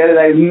 I look at it,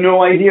 I have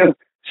no idea.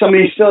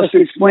 Somebody still has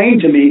to explain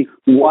to me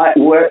what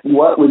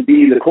would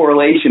be the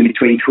correlation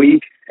between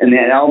Tweak and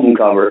that album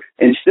cover.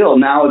 And still,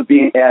 now it's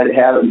being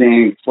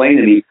explained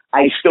to me,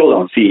 I still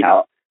don't see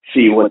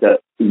what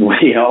it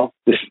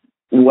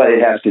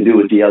has to do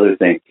with the other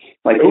thing.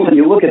 Like, when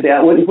you look at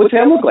that, what's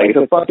that look like? It's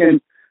a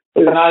fucking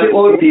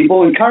shitload of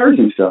people and cars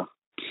and stuff.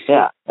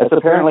 Yeah, it's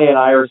apparently an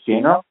Irish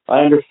funeral.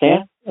 I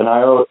understand an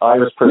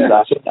Irish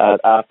procession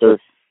after.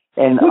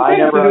 And what's that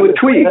have to do with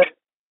Tweak?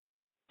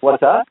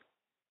 What's that?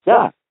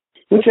 Yeah.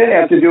 What's that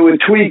have to do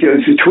with Tweak?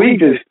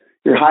 Tweak is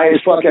your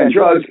highest fuck on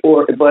drugs,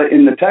 but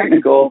in the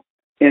technical,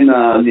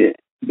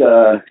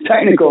 the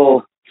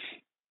technical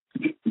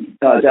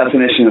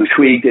definition of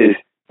tweak is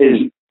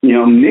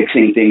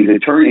mixing things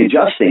and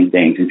adjusting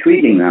things and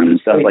tweaking them and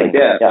stuff like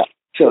that.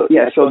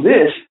 Yeah. So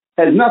this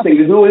has nothing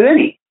to do with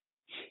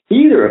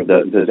either of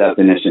the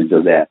definitions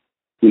of that,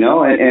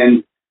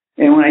 and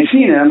when I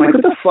seen it, I'm like,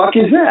 what the fuck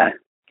is that?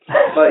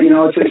 But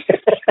it's just,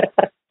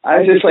 I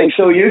was just like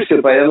so used to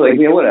it, but I was like,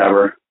 yeah,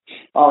 whatever.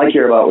 All I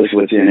care about was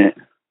what's in it.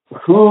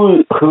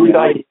 Who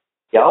got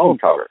the album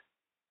cover?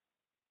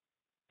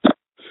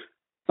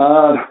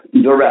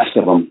 The rest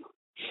of them,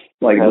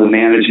 like the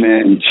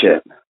management and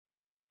Chip.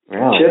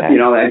 Really? Chip,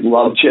 I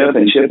love Chip,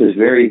 and Chip is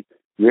very,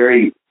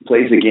 very,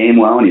 plays the game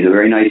well, and he's a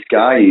very nice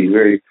guy. He's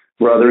very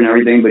brother and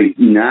everything, but he's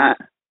not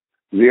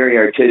very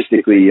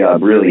artistically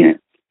brilliant.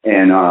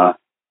 And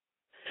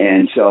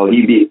so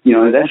he'd be,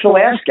 that's the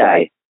last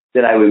guy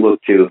that I would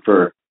look to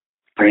for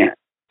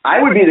I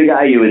would be the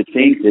guy you would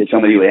think that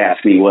somebody would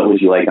ask me, what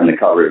would you like on the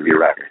cover of your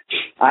record?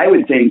 I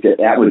would think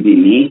that would be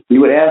me,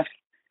 you would ask.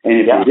 And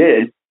if you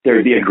did,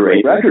 there'd be a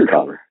great record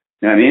cover.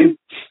 You know what I mean?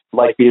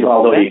 Like Beautiful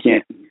Although you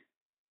can't.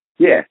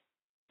 Yeah.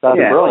 That's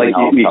like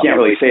you can't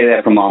really say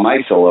that from all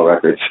my solo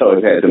records. So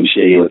I've had some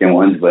shitty looking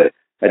ones, but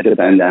that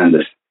depends on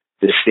the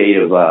state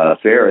of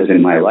affairs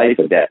in my life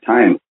at that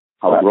time,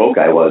 how broke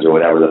I was or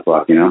whatever the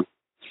fuck,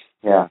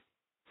 Yeah.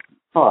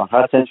 Oh,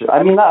 that's interesting.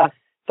 I mean,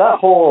 that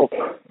whole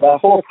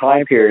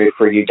time period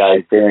for you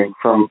guys during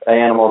from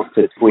Animals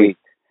to Tweak,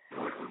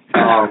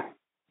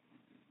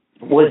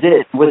 was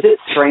it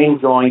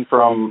strange going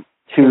from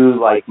two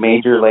like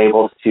major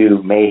labels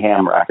to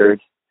Mayhem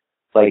Records?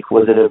 Like,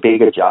 was it a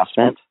big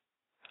adjustment?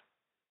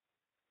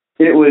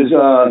 It was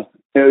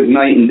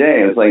night and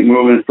day. It was like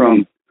moving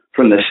from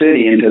the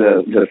city into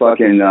the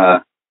fucking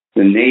the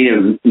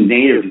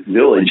native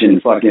village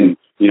and fucking,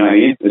 you know what I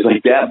mean? It was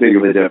like that big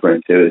of a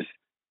difference. There's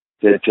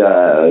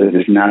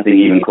nothing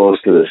even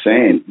close to the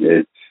same.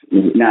 It's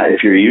not,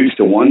 if you're used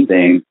to one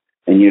thing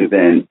and you've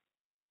come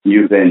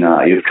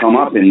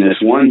up in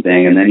this one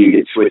thing and then you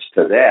get switched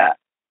to that.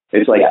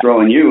 It's like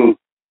throwing you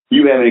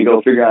having to go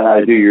figure out how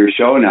to do your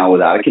show now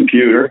without a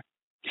computer,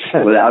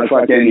 without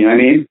fucking, you know what I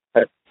mean?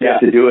 You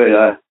have to do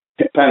it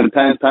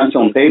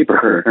pencil and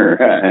paper.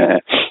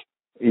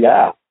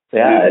 Yeah.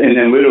 And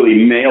then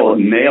literally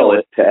mail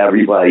it to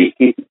everybody.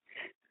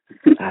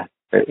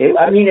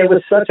 It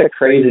was such a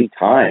crazy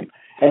time.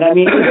 And I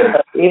mean,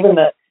 even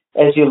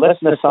as you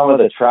listen to some of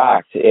the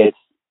tracks, it's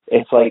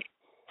like,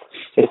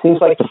 it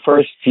seems like the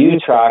first few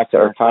tracks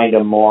are kind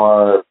of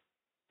more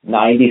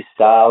 90s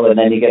style, and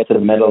then you get to the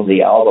middle of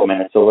the album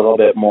and it's a little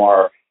bit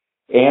more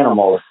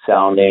Animals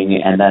sounding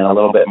and then a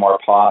little bit more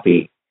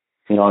poppy.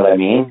 You know what I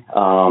mean?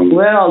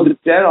 Well,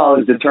 that all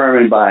is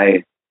determined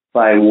by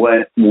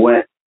what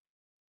the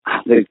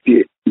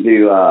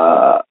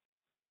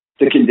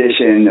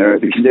condition or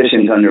the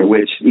conditions under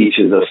which each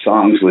of those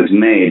songs was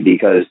made,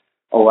 because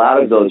a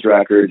lot of those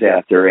records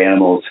after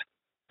Animals,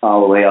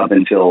 all the way up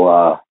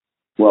until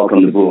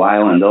Welcome to Blue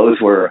Island, those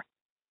were,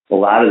 a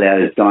lot of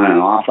that is done on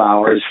off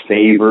hours,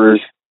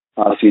 favors,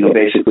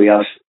 basically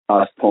us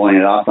pulling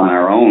it off on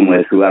our own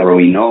with whoever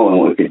we know and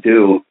what we could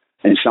do.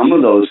 And some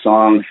of those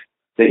songs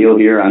that you'll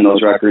hear on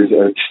those records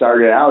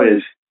started out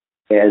as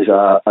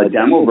a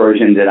demo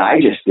version that I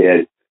just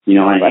did,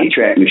 on an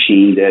 8-track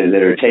machine that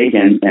are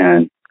taken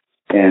and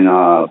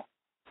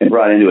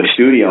brought into a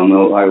studio, and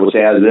I will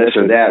add this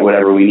or that,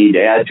 whatever we need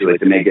to add to it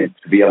to make it,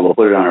 to be able to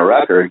put it on a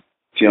record.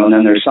 And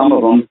then there's some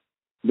of them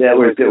that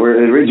were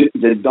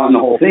that done the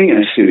whole thing in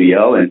a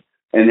studio, and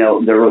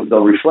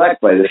they'll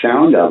reflect by the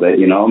sound of it,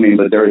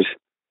 but there's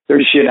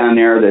shit on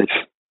there that's,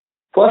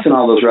 plus in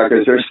all those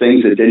records, there's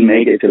things that didn't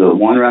make it to the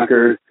one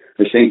record,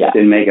 there's things that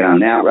didn't make it on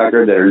that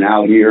record that are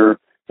now here,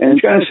 and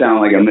it's going to sound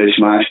like a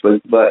mishmash,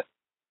 but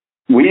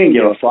we didn't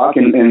give a fuck,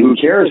 and who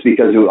cares,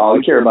 because all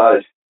we care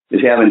about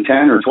is having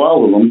 10 or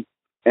 12 of them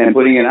and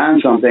putting it on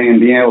something and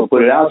being able to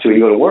put it out so we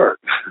can go to work.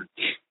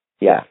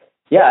 Yeah,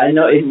 I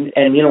know,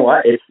 and you know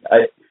what?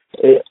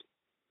 It's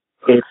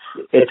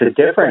a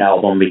different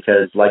album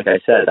because, like I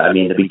said, I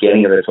mean, the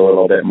beginning of it's a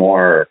little bit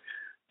more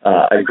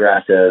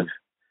aggressive,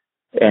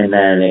 and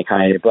then it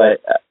kind of,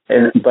 but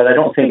I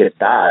don't think it's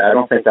bad. I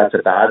don't think that's a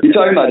bad. You're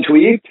talking about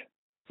Tweaked?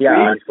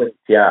 Yeah, Tweaked?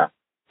 Yeah.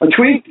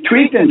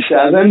 Tweaked and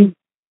Seven.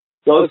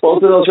 Both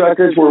of those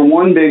records were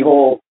one big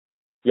whole.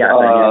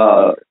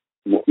 Yeah.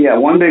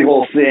 One big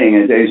whole thing,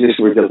 and they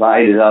just were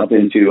divided up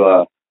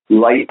into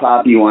light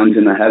poppy ones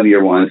and the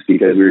heavier ones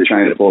because we were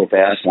trying to pull a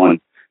fast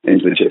one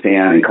into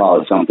Japan and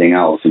call it something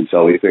else, and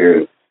so we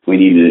figured we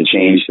needed to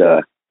change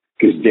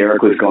because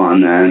Derek was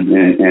gone then,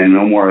 and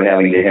no more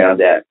having to have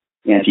that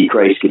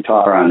Antichrist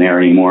guitar on there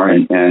anymore,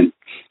 and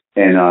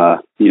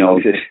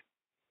just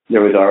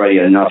there was already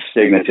enough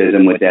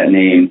stigmatism with that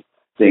name,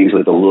 things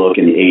with the look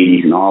in the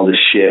 80s and all this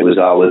shit was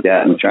all with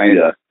that,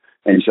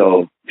 and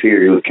so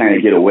figured it would kind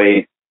of get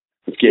away.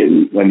 It's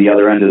getting on the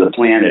other end of the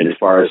planet as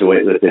far as the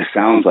way that this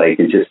sounds like,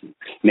 and just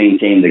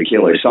maintain the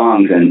killer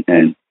songs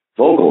and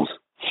vocals.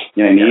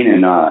 You know what I mean?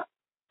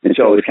 And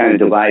so it was kind of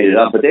divided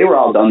up, but they were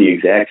all done the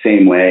exact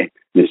same way,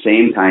 the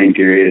same time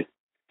period,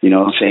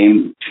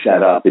 same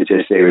setup. It's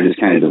just, they were just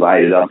kind of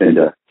divided up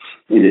into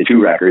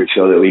two records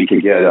so that we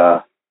could get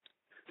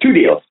two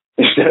deals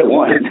instead of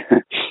one.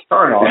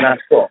 Oh, no,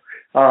 that's cool.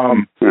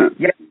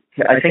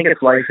 Yeah, I think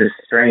it's Life is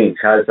Strange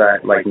has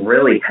that like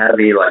really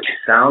heavy, like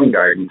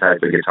Soundgarden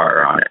type of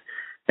guitar on it.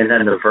 And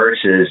then the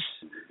verse is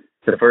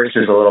a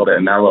little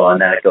bit mellow,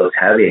 and then it goes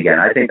heavy again.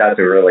 I think that's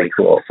a really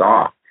cool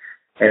song.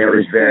 And it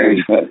was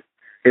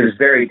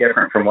very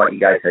different from what you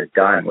guys had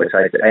done,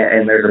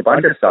 and there's a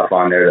bunch of stuff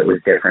on there that was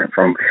different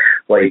from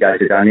what you guys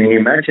had done. And you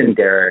mentioned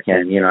Derek,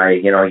 and you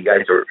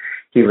guys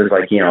he was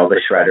like,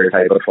 the shredder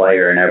type of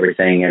player and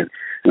everything, and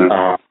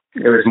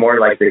it was more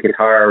like the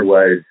guitar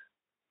was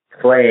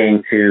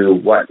playing to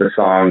what the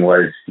song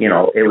was,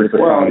 it was the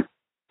song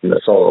in the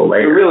solo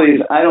later. It really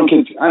is, I don't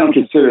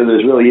consider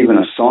there's really even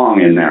a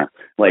song in there,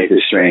 Life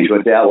is Strange.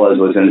 What that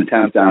was an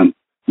attempt on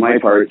my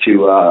part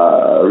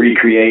to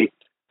recreate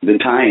the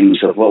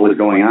times of what was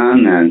going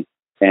on then,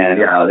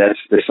 and that's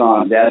the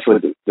song. That's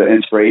what the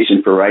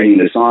inspiration for writing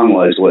the song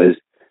was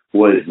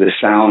the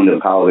sound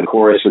of how the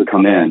chorus would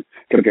come in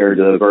compared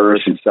to the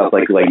verse and stuff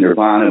like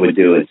Nirvana would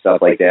do and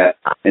stuff like that.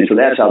 And so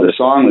that's how the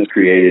song was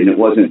created, and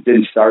it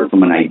didn't start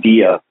from an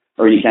idea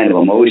or any kind of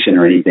emotion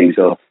or anything.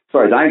 So as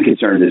far as I'm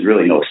concerned, there's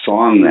really no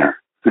song there.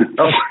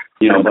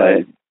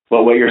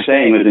 But what you're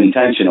saying was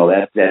intentional.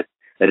 That's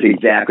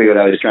exactly what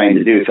I was trying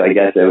to do. So I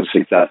guess that was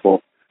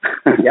successful.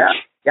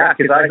 Yeah,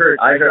 because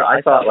I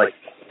thought like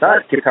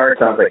that guitar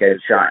sounds like a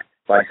Shine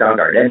by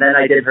Soundgarden, and then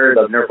I did hear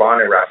the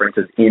Nirvana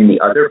references in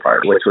the other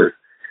part, which was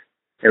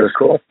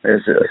cool.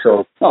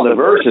 The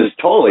verse is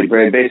totally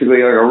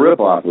basically like a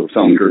ripoff of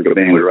something Kurt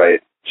Cobain would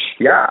write.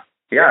 Yeah,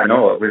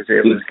 no, it was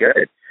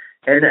good,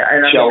 and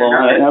cello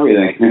on it and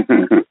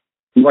everything.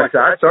 What's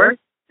that? Sorry.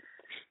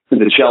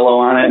 The cello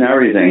on it and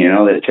everything,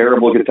 that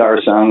terrible guitar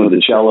sound with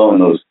the cello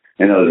and those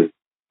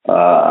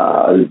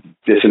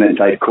dissonant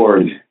type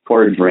chord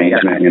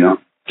arrangement,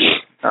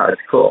 Oh,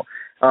 it's cool.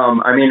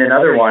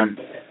 Another one,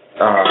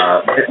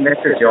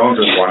 Mr. Jones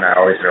was one I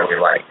always really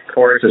liked.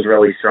 Chorus is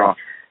really strong.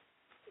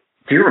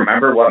 Do you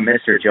remember what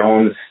Mr.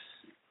 Jones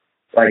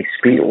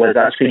was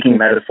that speaking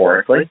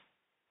metaphorically?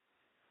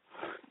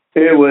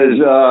 It was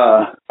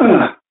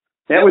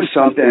that was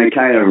something I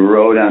kind of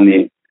wrote on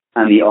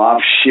the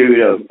offshoot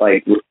of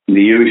like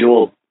the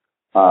usual.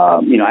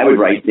 I would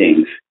write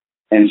things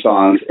and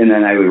songs, and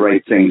then I would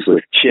write things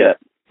with Chip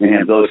and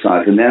have those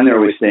songs, and then there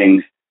was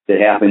things that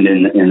happened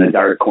in the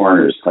dark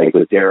corners, like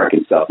with Derek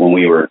and stuff, when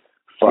we were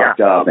fucked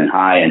up and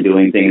high and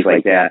doing things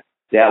like that.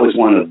 That was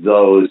one of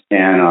those,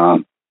 and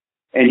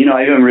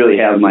I don't really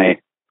have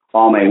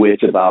all my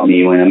wits about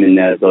me when I'm in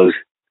that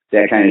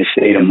kind of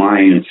state of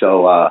mind. And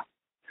so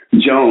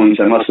Jones,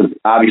 I must have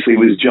obviously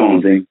was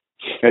jonesing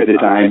at the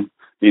time,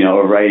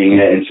 of writing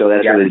it, and so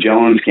that's where the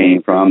Jones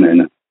came from,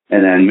 and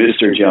then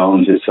Mr.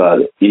 Jones. It's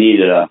you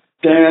needed a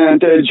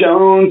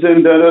Jones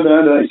and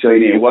da-da-da-da. So,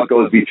 you know, what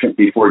goes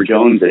before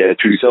Jones that has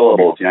two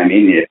syllables, you know what I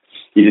mean?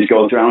 You just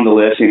go down the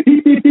list and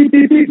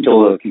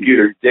until the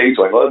computer digs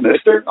like, oh,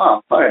 mister?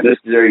 Oh, all right,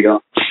 there you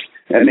go.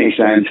 That makes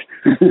sense.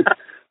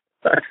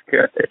 That's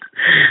good.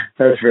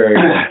 That's very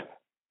good.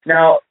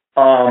 Now,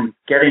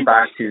 getting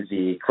back to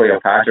the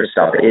Cleopatra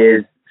stuff,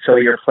 so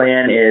your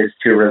plan is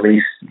to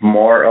release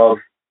more of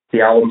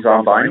the albums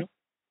on vinyl?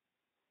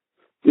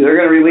 They're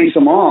going to release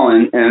them all,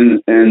 and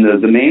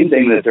the main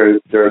thing that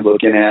they're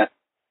looking at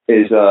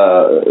is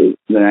the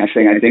next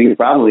thing I think is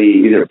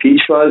probably either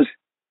Peach Fuzz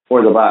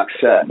or the box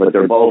set, but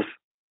they're both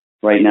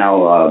right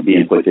now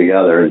being put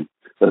together.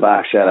 The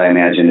box set, I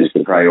imagine, is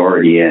the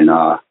priority, and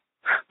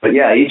but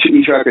yeah,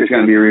 each record is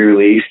going to be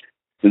re-released.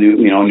 The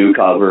new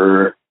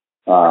cover.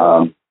 A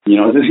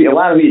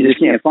lot of these you just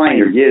can't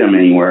find or get them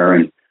anywhere,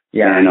 and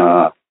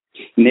a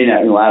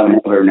lot of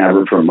them were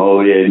never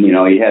promoted. You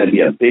know, you had to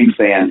be a big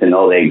fan to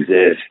know they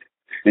exist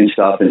and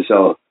stuff. And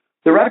so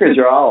the records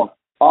are all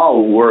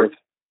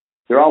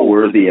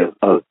worthy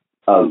of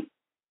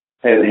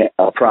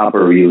a proper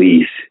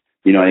release.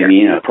 You know what I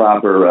mean? A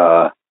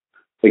proper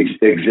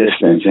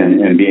existence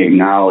and be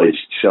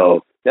acknowledged.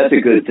 So that's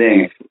a good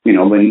thing. You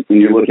know, when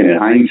you're looking at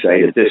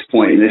hindsight at this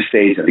point in this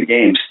stage of the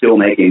game, still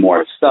making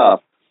more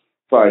stuff.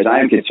 As far as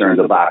I'm concerned,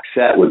 the box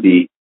set would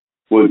be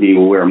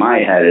where my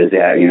head is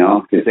at, you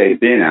know, because they've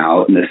been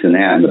out and this and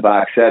that. And the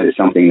box set is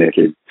something that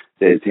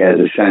has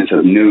a sense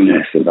of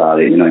newness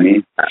about it. You know what I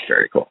mean? That's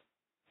very cool.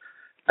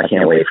 I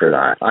can't wait for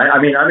that.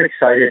 I'm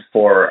excited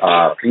for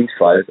Peach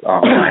Fuzz.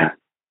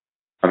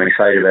 I'm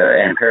excited about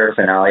it. And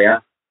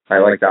Paraphernalia. I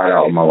like that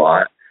album a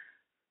lot.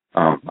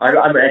 I'm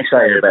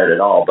excited about it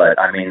all, but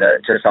I mean,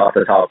 just off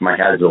the top of my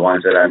head, the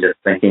ones that I'm just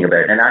thinking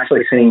about, and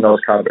actually seeing those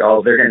covers.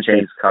 Oh, they're going to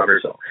change the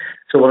covers.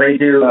 So will they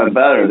do?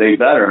 They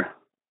better.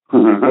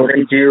 Will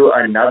they do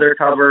another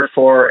cover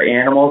for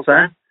Animals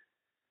then?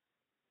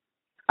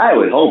 I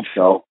would hope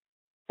so.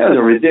 That was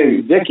a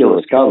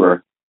ridiculous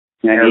cover.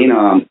 I mean,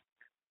 no,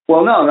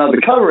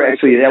 the cover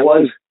actually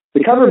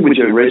the cover was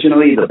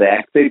originally the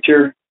back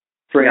picture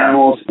for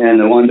Animals, and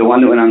the one that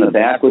went on the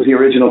back was the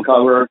original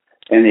cover.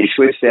 And they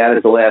switched that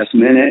at the last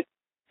minute,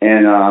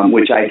 and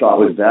which I thought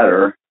was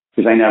better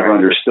because I never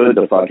understood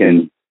the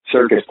fucking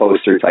circus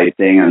poster type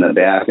thing on the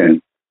back,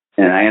 and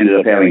I ended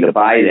up having to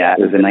buy that.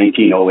 It was a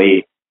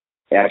 1908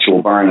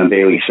 actual Barnum and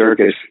Bailey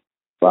circus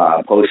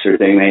poster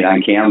thing made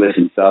on canvas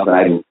and stuff, and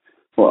I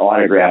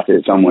autographed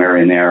it somewhere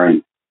in there,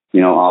 and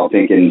all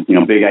thinking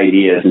big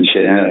ideas and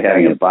shit. I ended up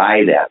having to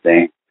buy that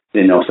thing.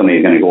 Didn't know somebody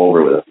was going to go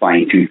over with a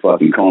fine tooth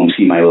fucking comb,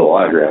 see my little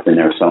autograph in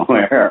there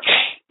somewhere,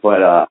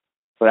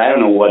 But I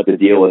don't know what the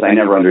deal was. I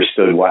never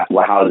understood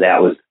how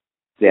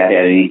that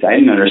had anything. I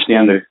didn't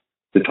understand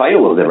the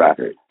title of the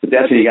record. But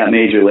that's when you got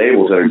major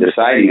labels that are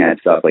deciding that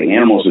stuff, like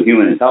Animals with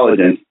Human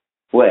Intelligence.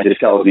 Well, that just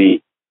tells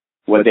me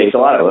what they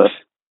thought of us.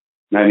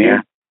 You know what I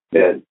mean?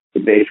 They're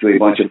basically a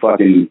bunch of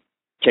fucking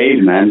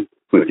cavemen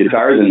with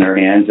guitars in their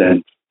hands.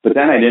 But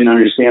then I didn't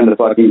understand the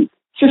fucking,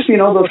 just,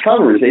 those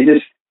covers.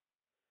 It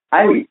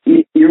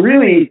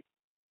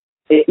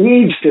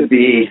needs to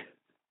be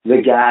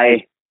the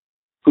guy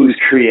who's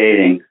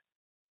creating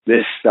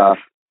this stuff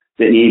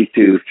that needs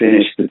to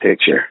finish the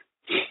picture.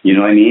 You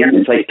know what I mean?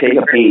 It's like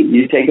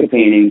you take a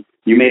painting,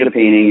 you made a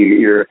painting,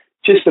 you're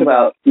just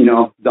about,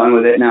 done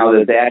with it. Now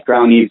the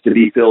background needs to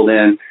be filled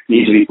in,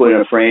 needs to be put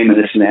in a frame and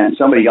this and that, and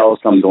somebody else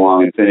comes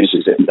along and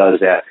finishes it and does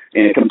that.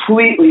 And it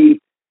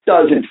completely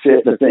doesn't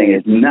fit the thing.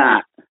 It's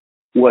not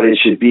what it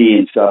should be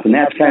and stuff. And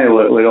that's kind of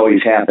what would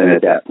always happen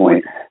at that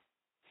point.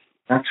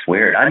 That's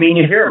weird. I mean,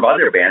 you hear of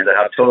other bands that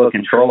have total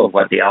control of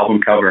what the album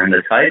cover and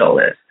the title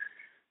is.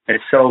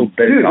 It's so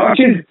bizarre.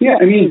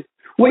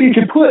 What you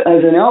could put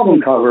as an album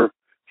cover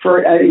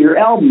for your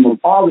album of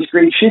all this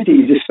great shit that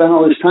you just spent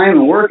all this time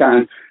and work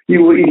on,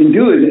 what you can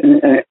do is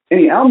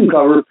any album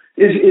cover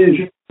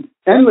is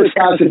endless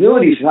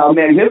possibilities of how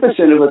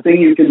magnificent of a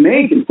thing you can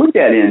make and put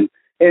that in.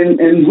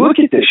 And look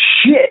at the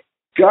shit,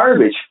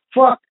 garbage,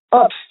 fucked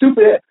up,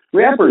 stupid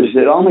rappers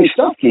that all my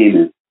stuff came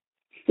in.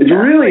 It's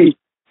really...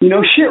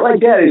 shit like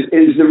that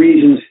is the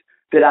reasons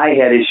that I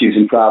had issues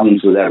and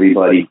problems with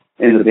everybody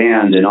in the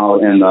band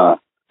and the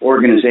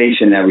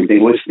organization and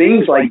everything. Was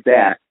things like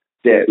that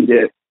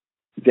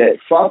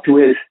fucked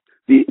with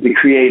the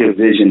creative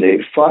vision. They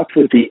fucked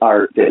with the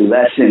art that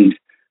lessened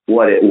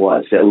what it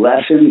was. That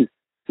lessened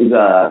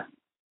the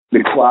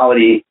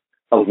quality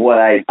of what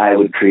I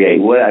would create,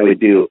 what I would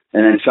do.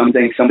 And then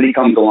somebody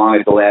comes along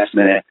at the last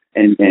minute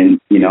and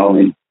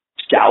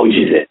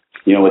gouges it,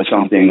 with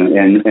something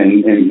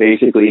and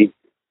basically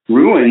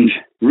ruins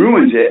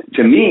it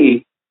to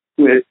me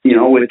with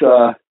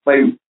like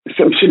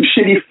some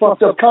shitty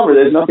fucked up cover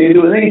that has nothing to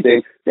do with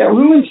anything. That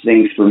ruins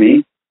things for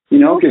me,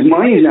 because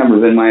money's never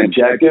been my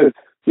objective.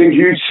 Big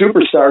huge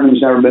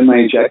superstardom's never been my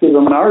objective.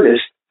 I'm an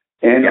artist,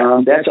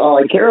 and that's all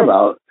I care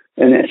about.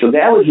 And so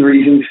that was the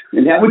reasons,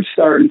 and that would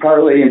start and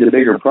parlay into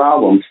bigger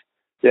problems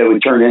that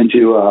would turn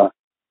into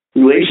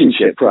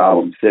relationship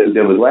problems that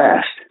would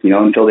last,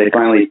 until they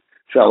finally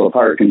fell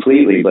apart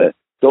completely. But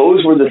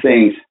those were the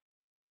things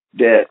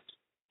that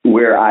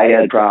where I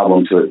had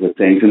problems with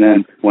things. And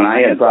then when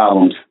I had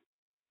problems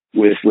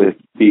with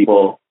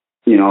people,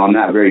 you know, I'm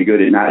not very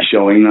good at not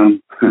showing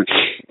them.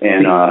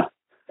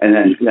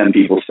 and then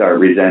people start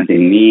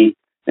resenting me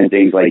and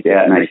things like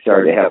that. And I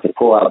started to have to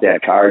pull out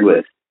that card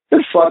with,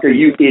 the fuck are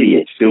you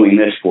idiots doing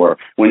this for?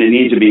 When it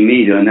needs to be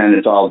me doing, and then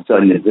it's all of a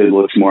sudden it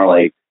looks more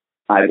like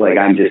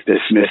I'm just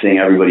dismissing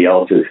everybody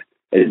else as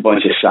a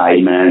bunch of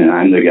sidemen and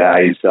I'm the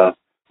guy and stuff,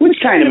 which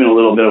kind of in a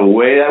little bit of a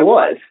way that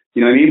was,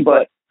 you know what I mean?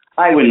 But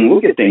I wouldn't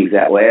look at things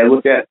that way. I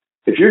look at,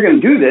 if you're going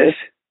to do this,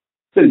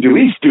 then do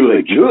we do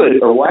it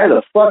good, or why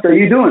the fuck are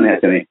you doing that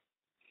to me?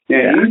 You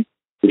know what I mean?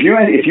 If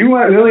you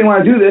really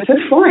want to do this,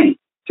 that's fine.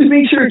 Just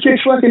make sure it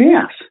kicks fucking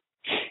ass.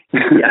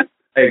 Yeah,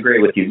 I agree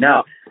with you.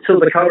 Now, so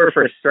the cover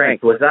for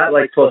Strength, was that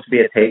like supposed to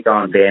be a take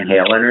on Van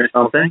Halen or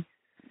something?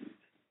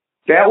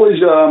 That was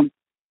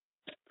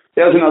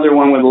another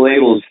one where the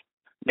labels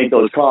make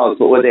those calls.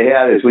 But what they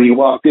had is when you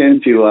walked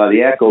into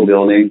the Echo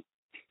building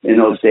in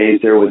those days,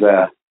 there was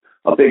a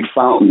big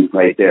fountain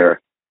right there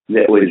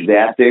that was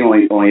that thing,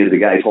 only as the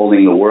guy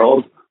holding the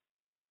world.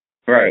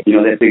 Right. You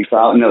know, that big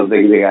fountain of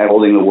the guy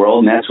holding the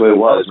world, and that's what it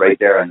was right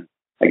there. And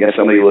I guess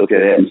somebody looked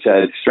at it and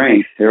said,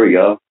 Strength, here we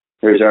go.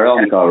 Here's our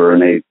album cover.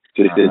 And they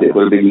just did it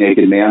with a big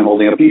naked man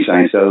holding a peace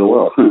sign instead of the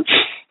world.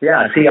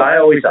 Yeah, see, I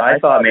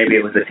thought maybe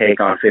it was a take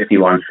on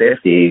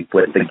 5150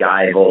 with the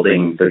guy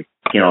holding the,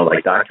 you know,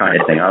 like that kind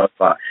of thing. I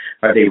thought,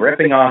 are they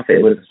ripping off?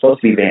 It was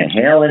supposed to be Van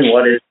Halen.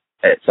 What is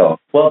it? So,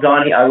 well,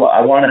 Donnie, I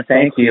want to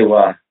thank you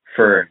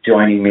for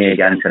joining me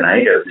again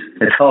tonight.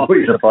 It's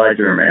always a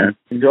pleasure, man.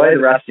 Enjoy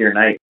the rest of your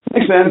night.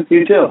 Thanks, man.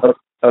 You too.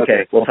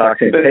 Okay, we'll talk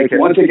soon. Take care.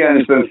 Once again,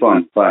 it's been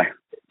fun. Bye.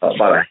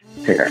 Bye-bye.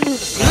 Take care.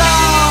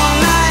 Long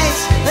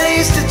nights, they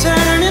used to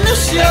turn into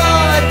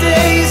short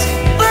days,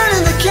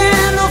 burning the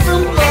candle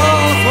from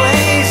both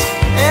ways.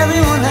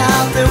 Everyone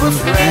out there were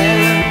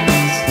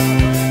friends.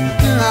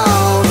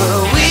 Now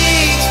the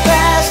weeks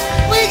pass,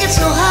 we get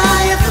so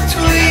high if the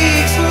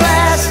tweaks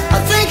last. Our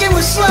thinking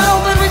was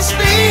slow, but we'd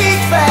speak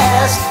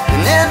fast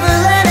and never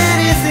let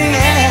anything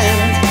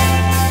end.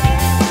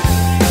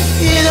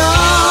 It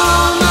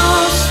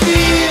almost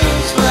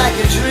feels like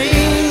a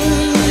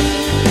dream.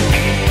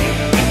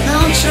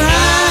 I'm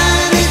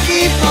trying to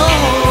keep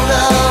hold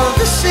of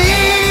the seams.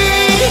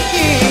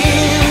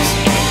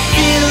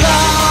 Feel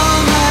all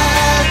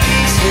my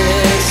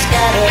pieces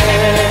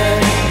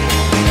scattered,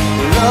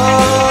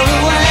 roll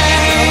away,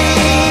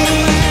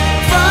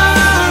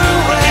 far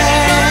away,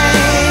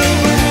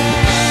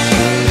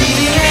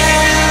 leaving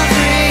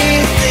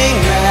everything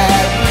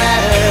that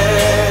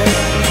mattered.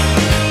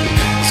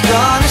 It's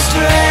gone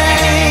astray.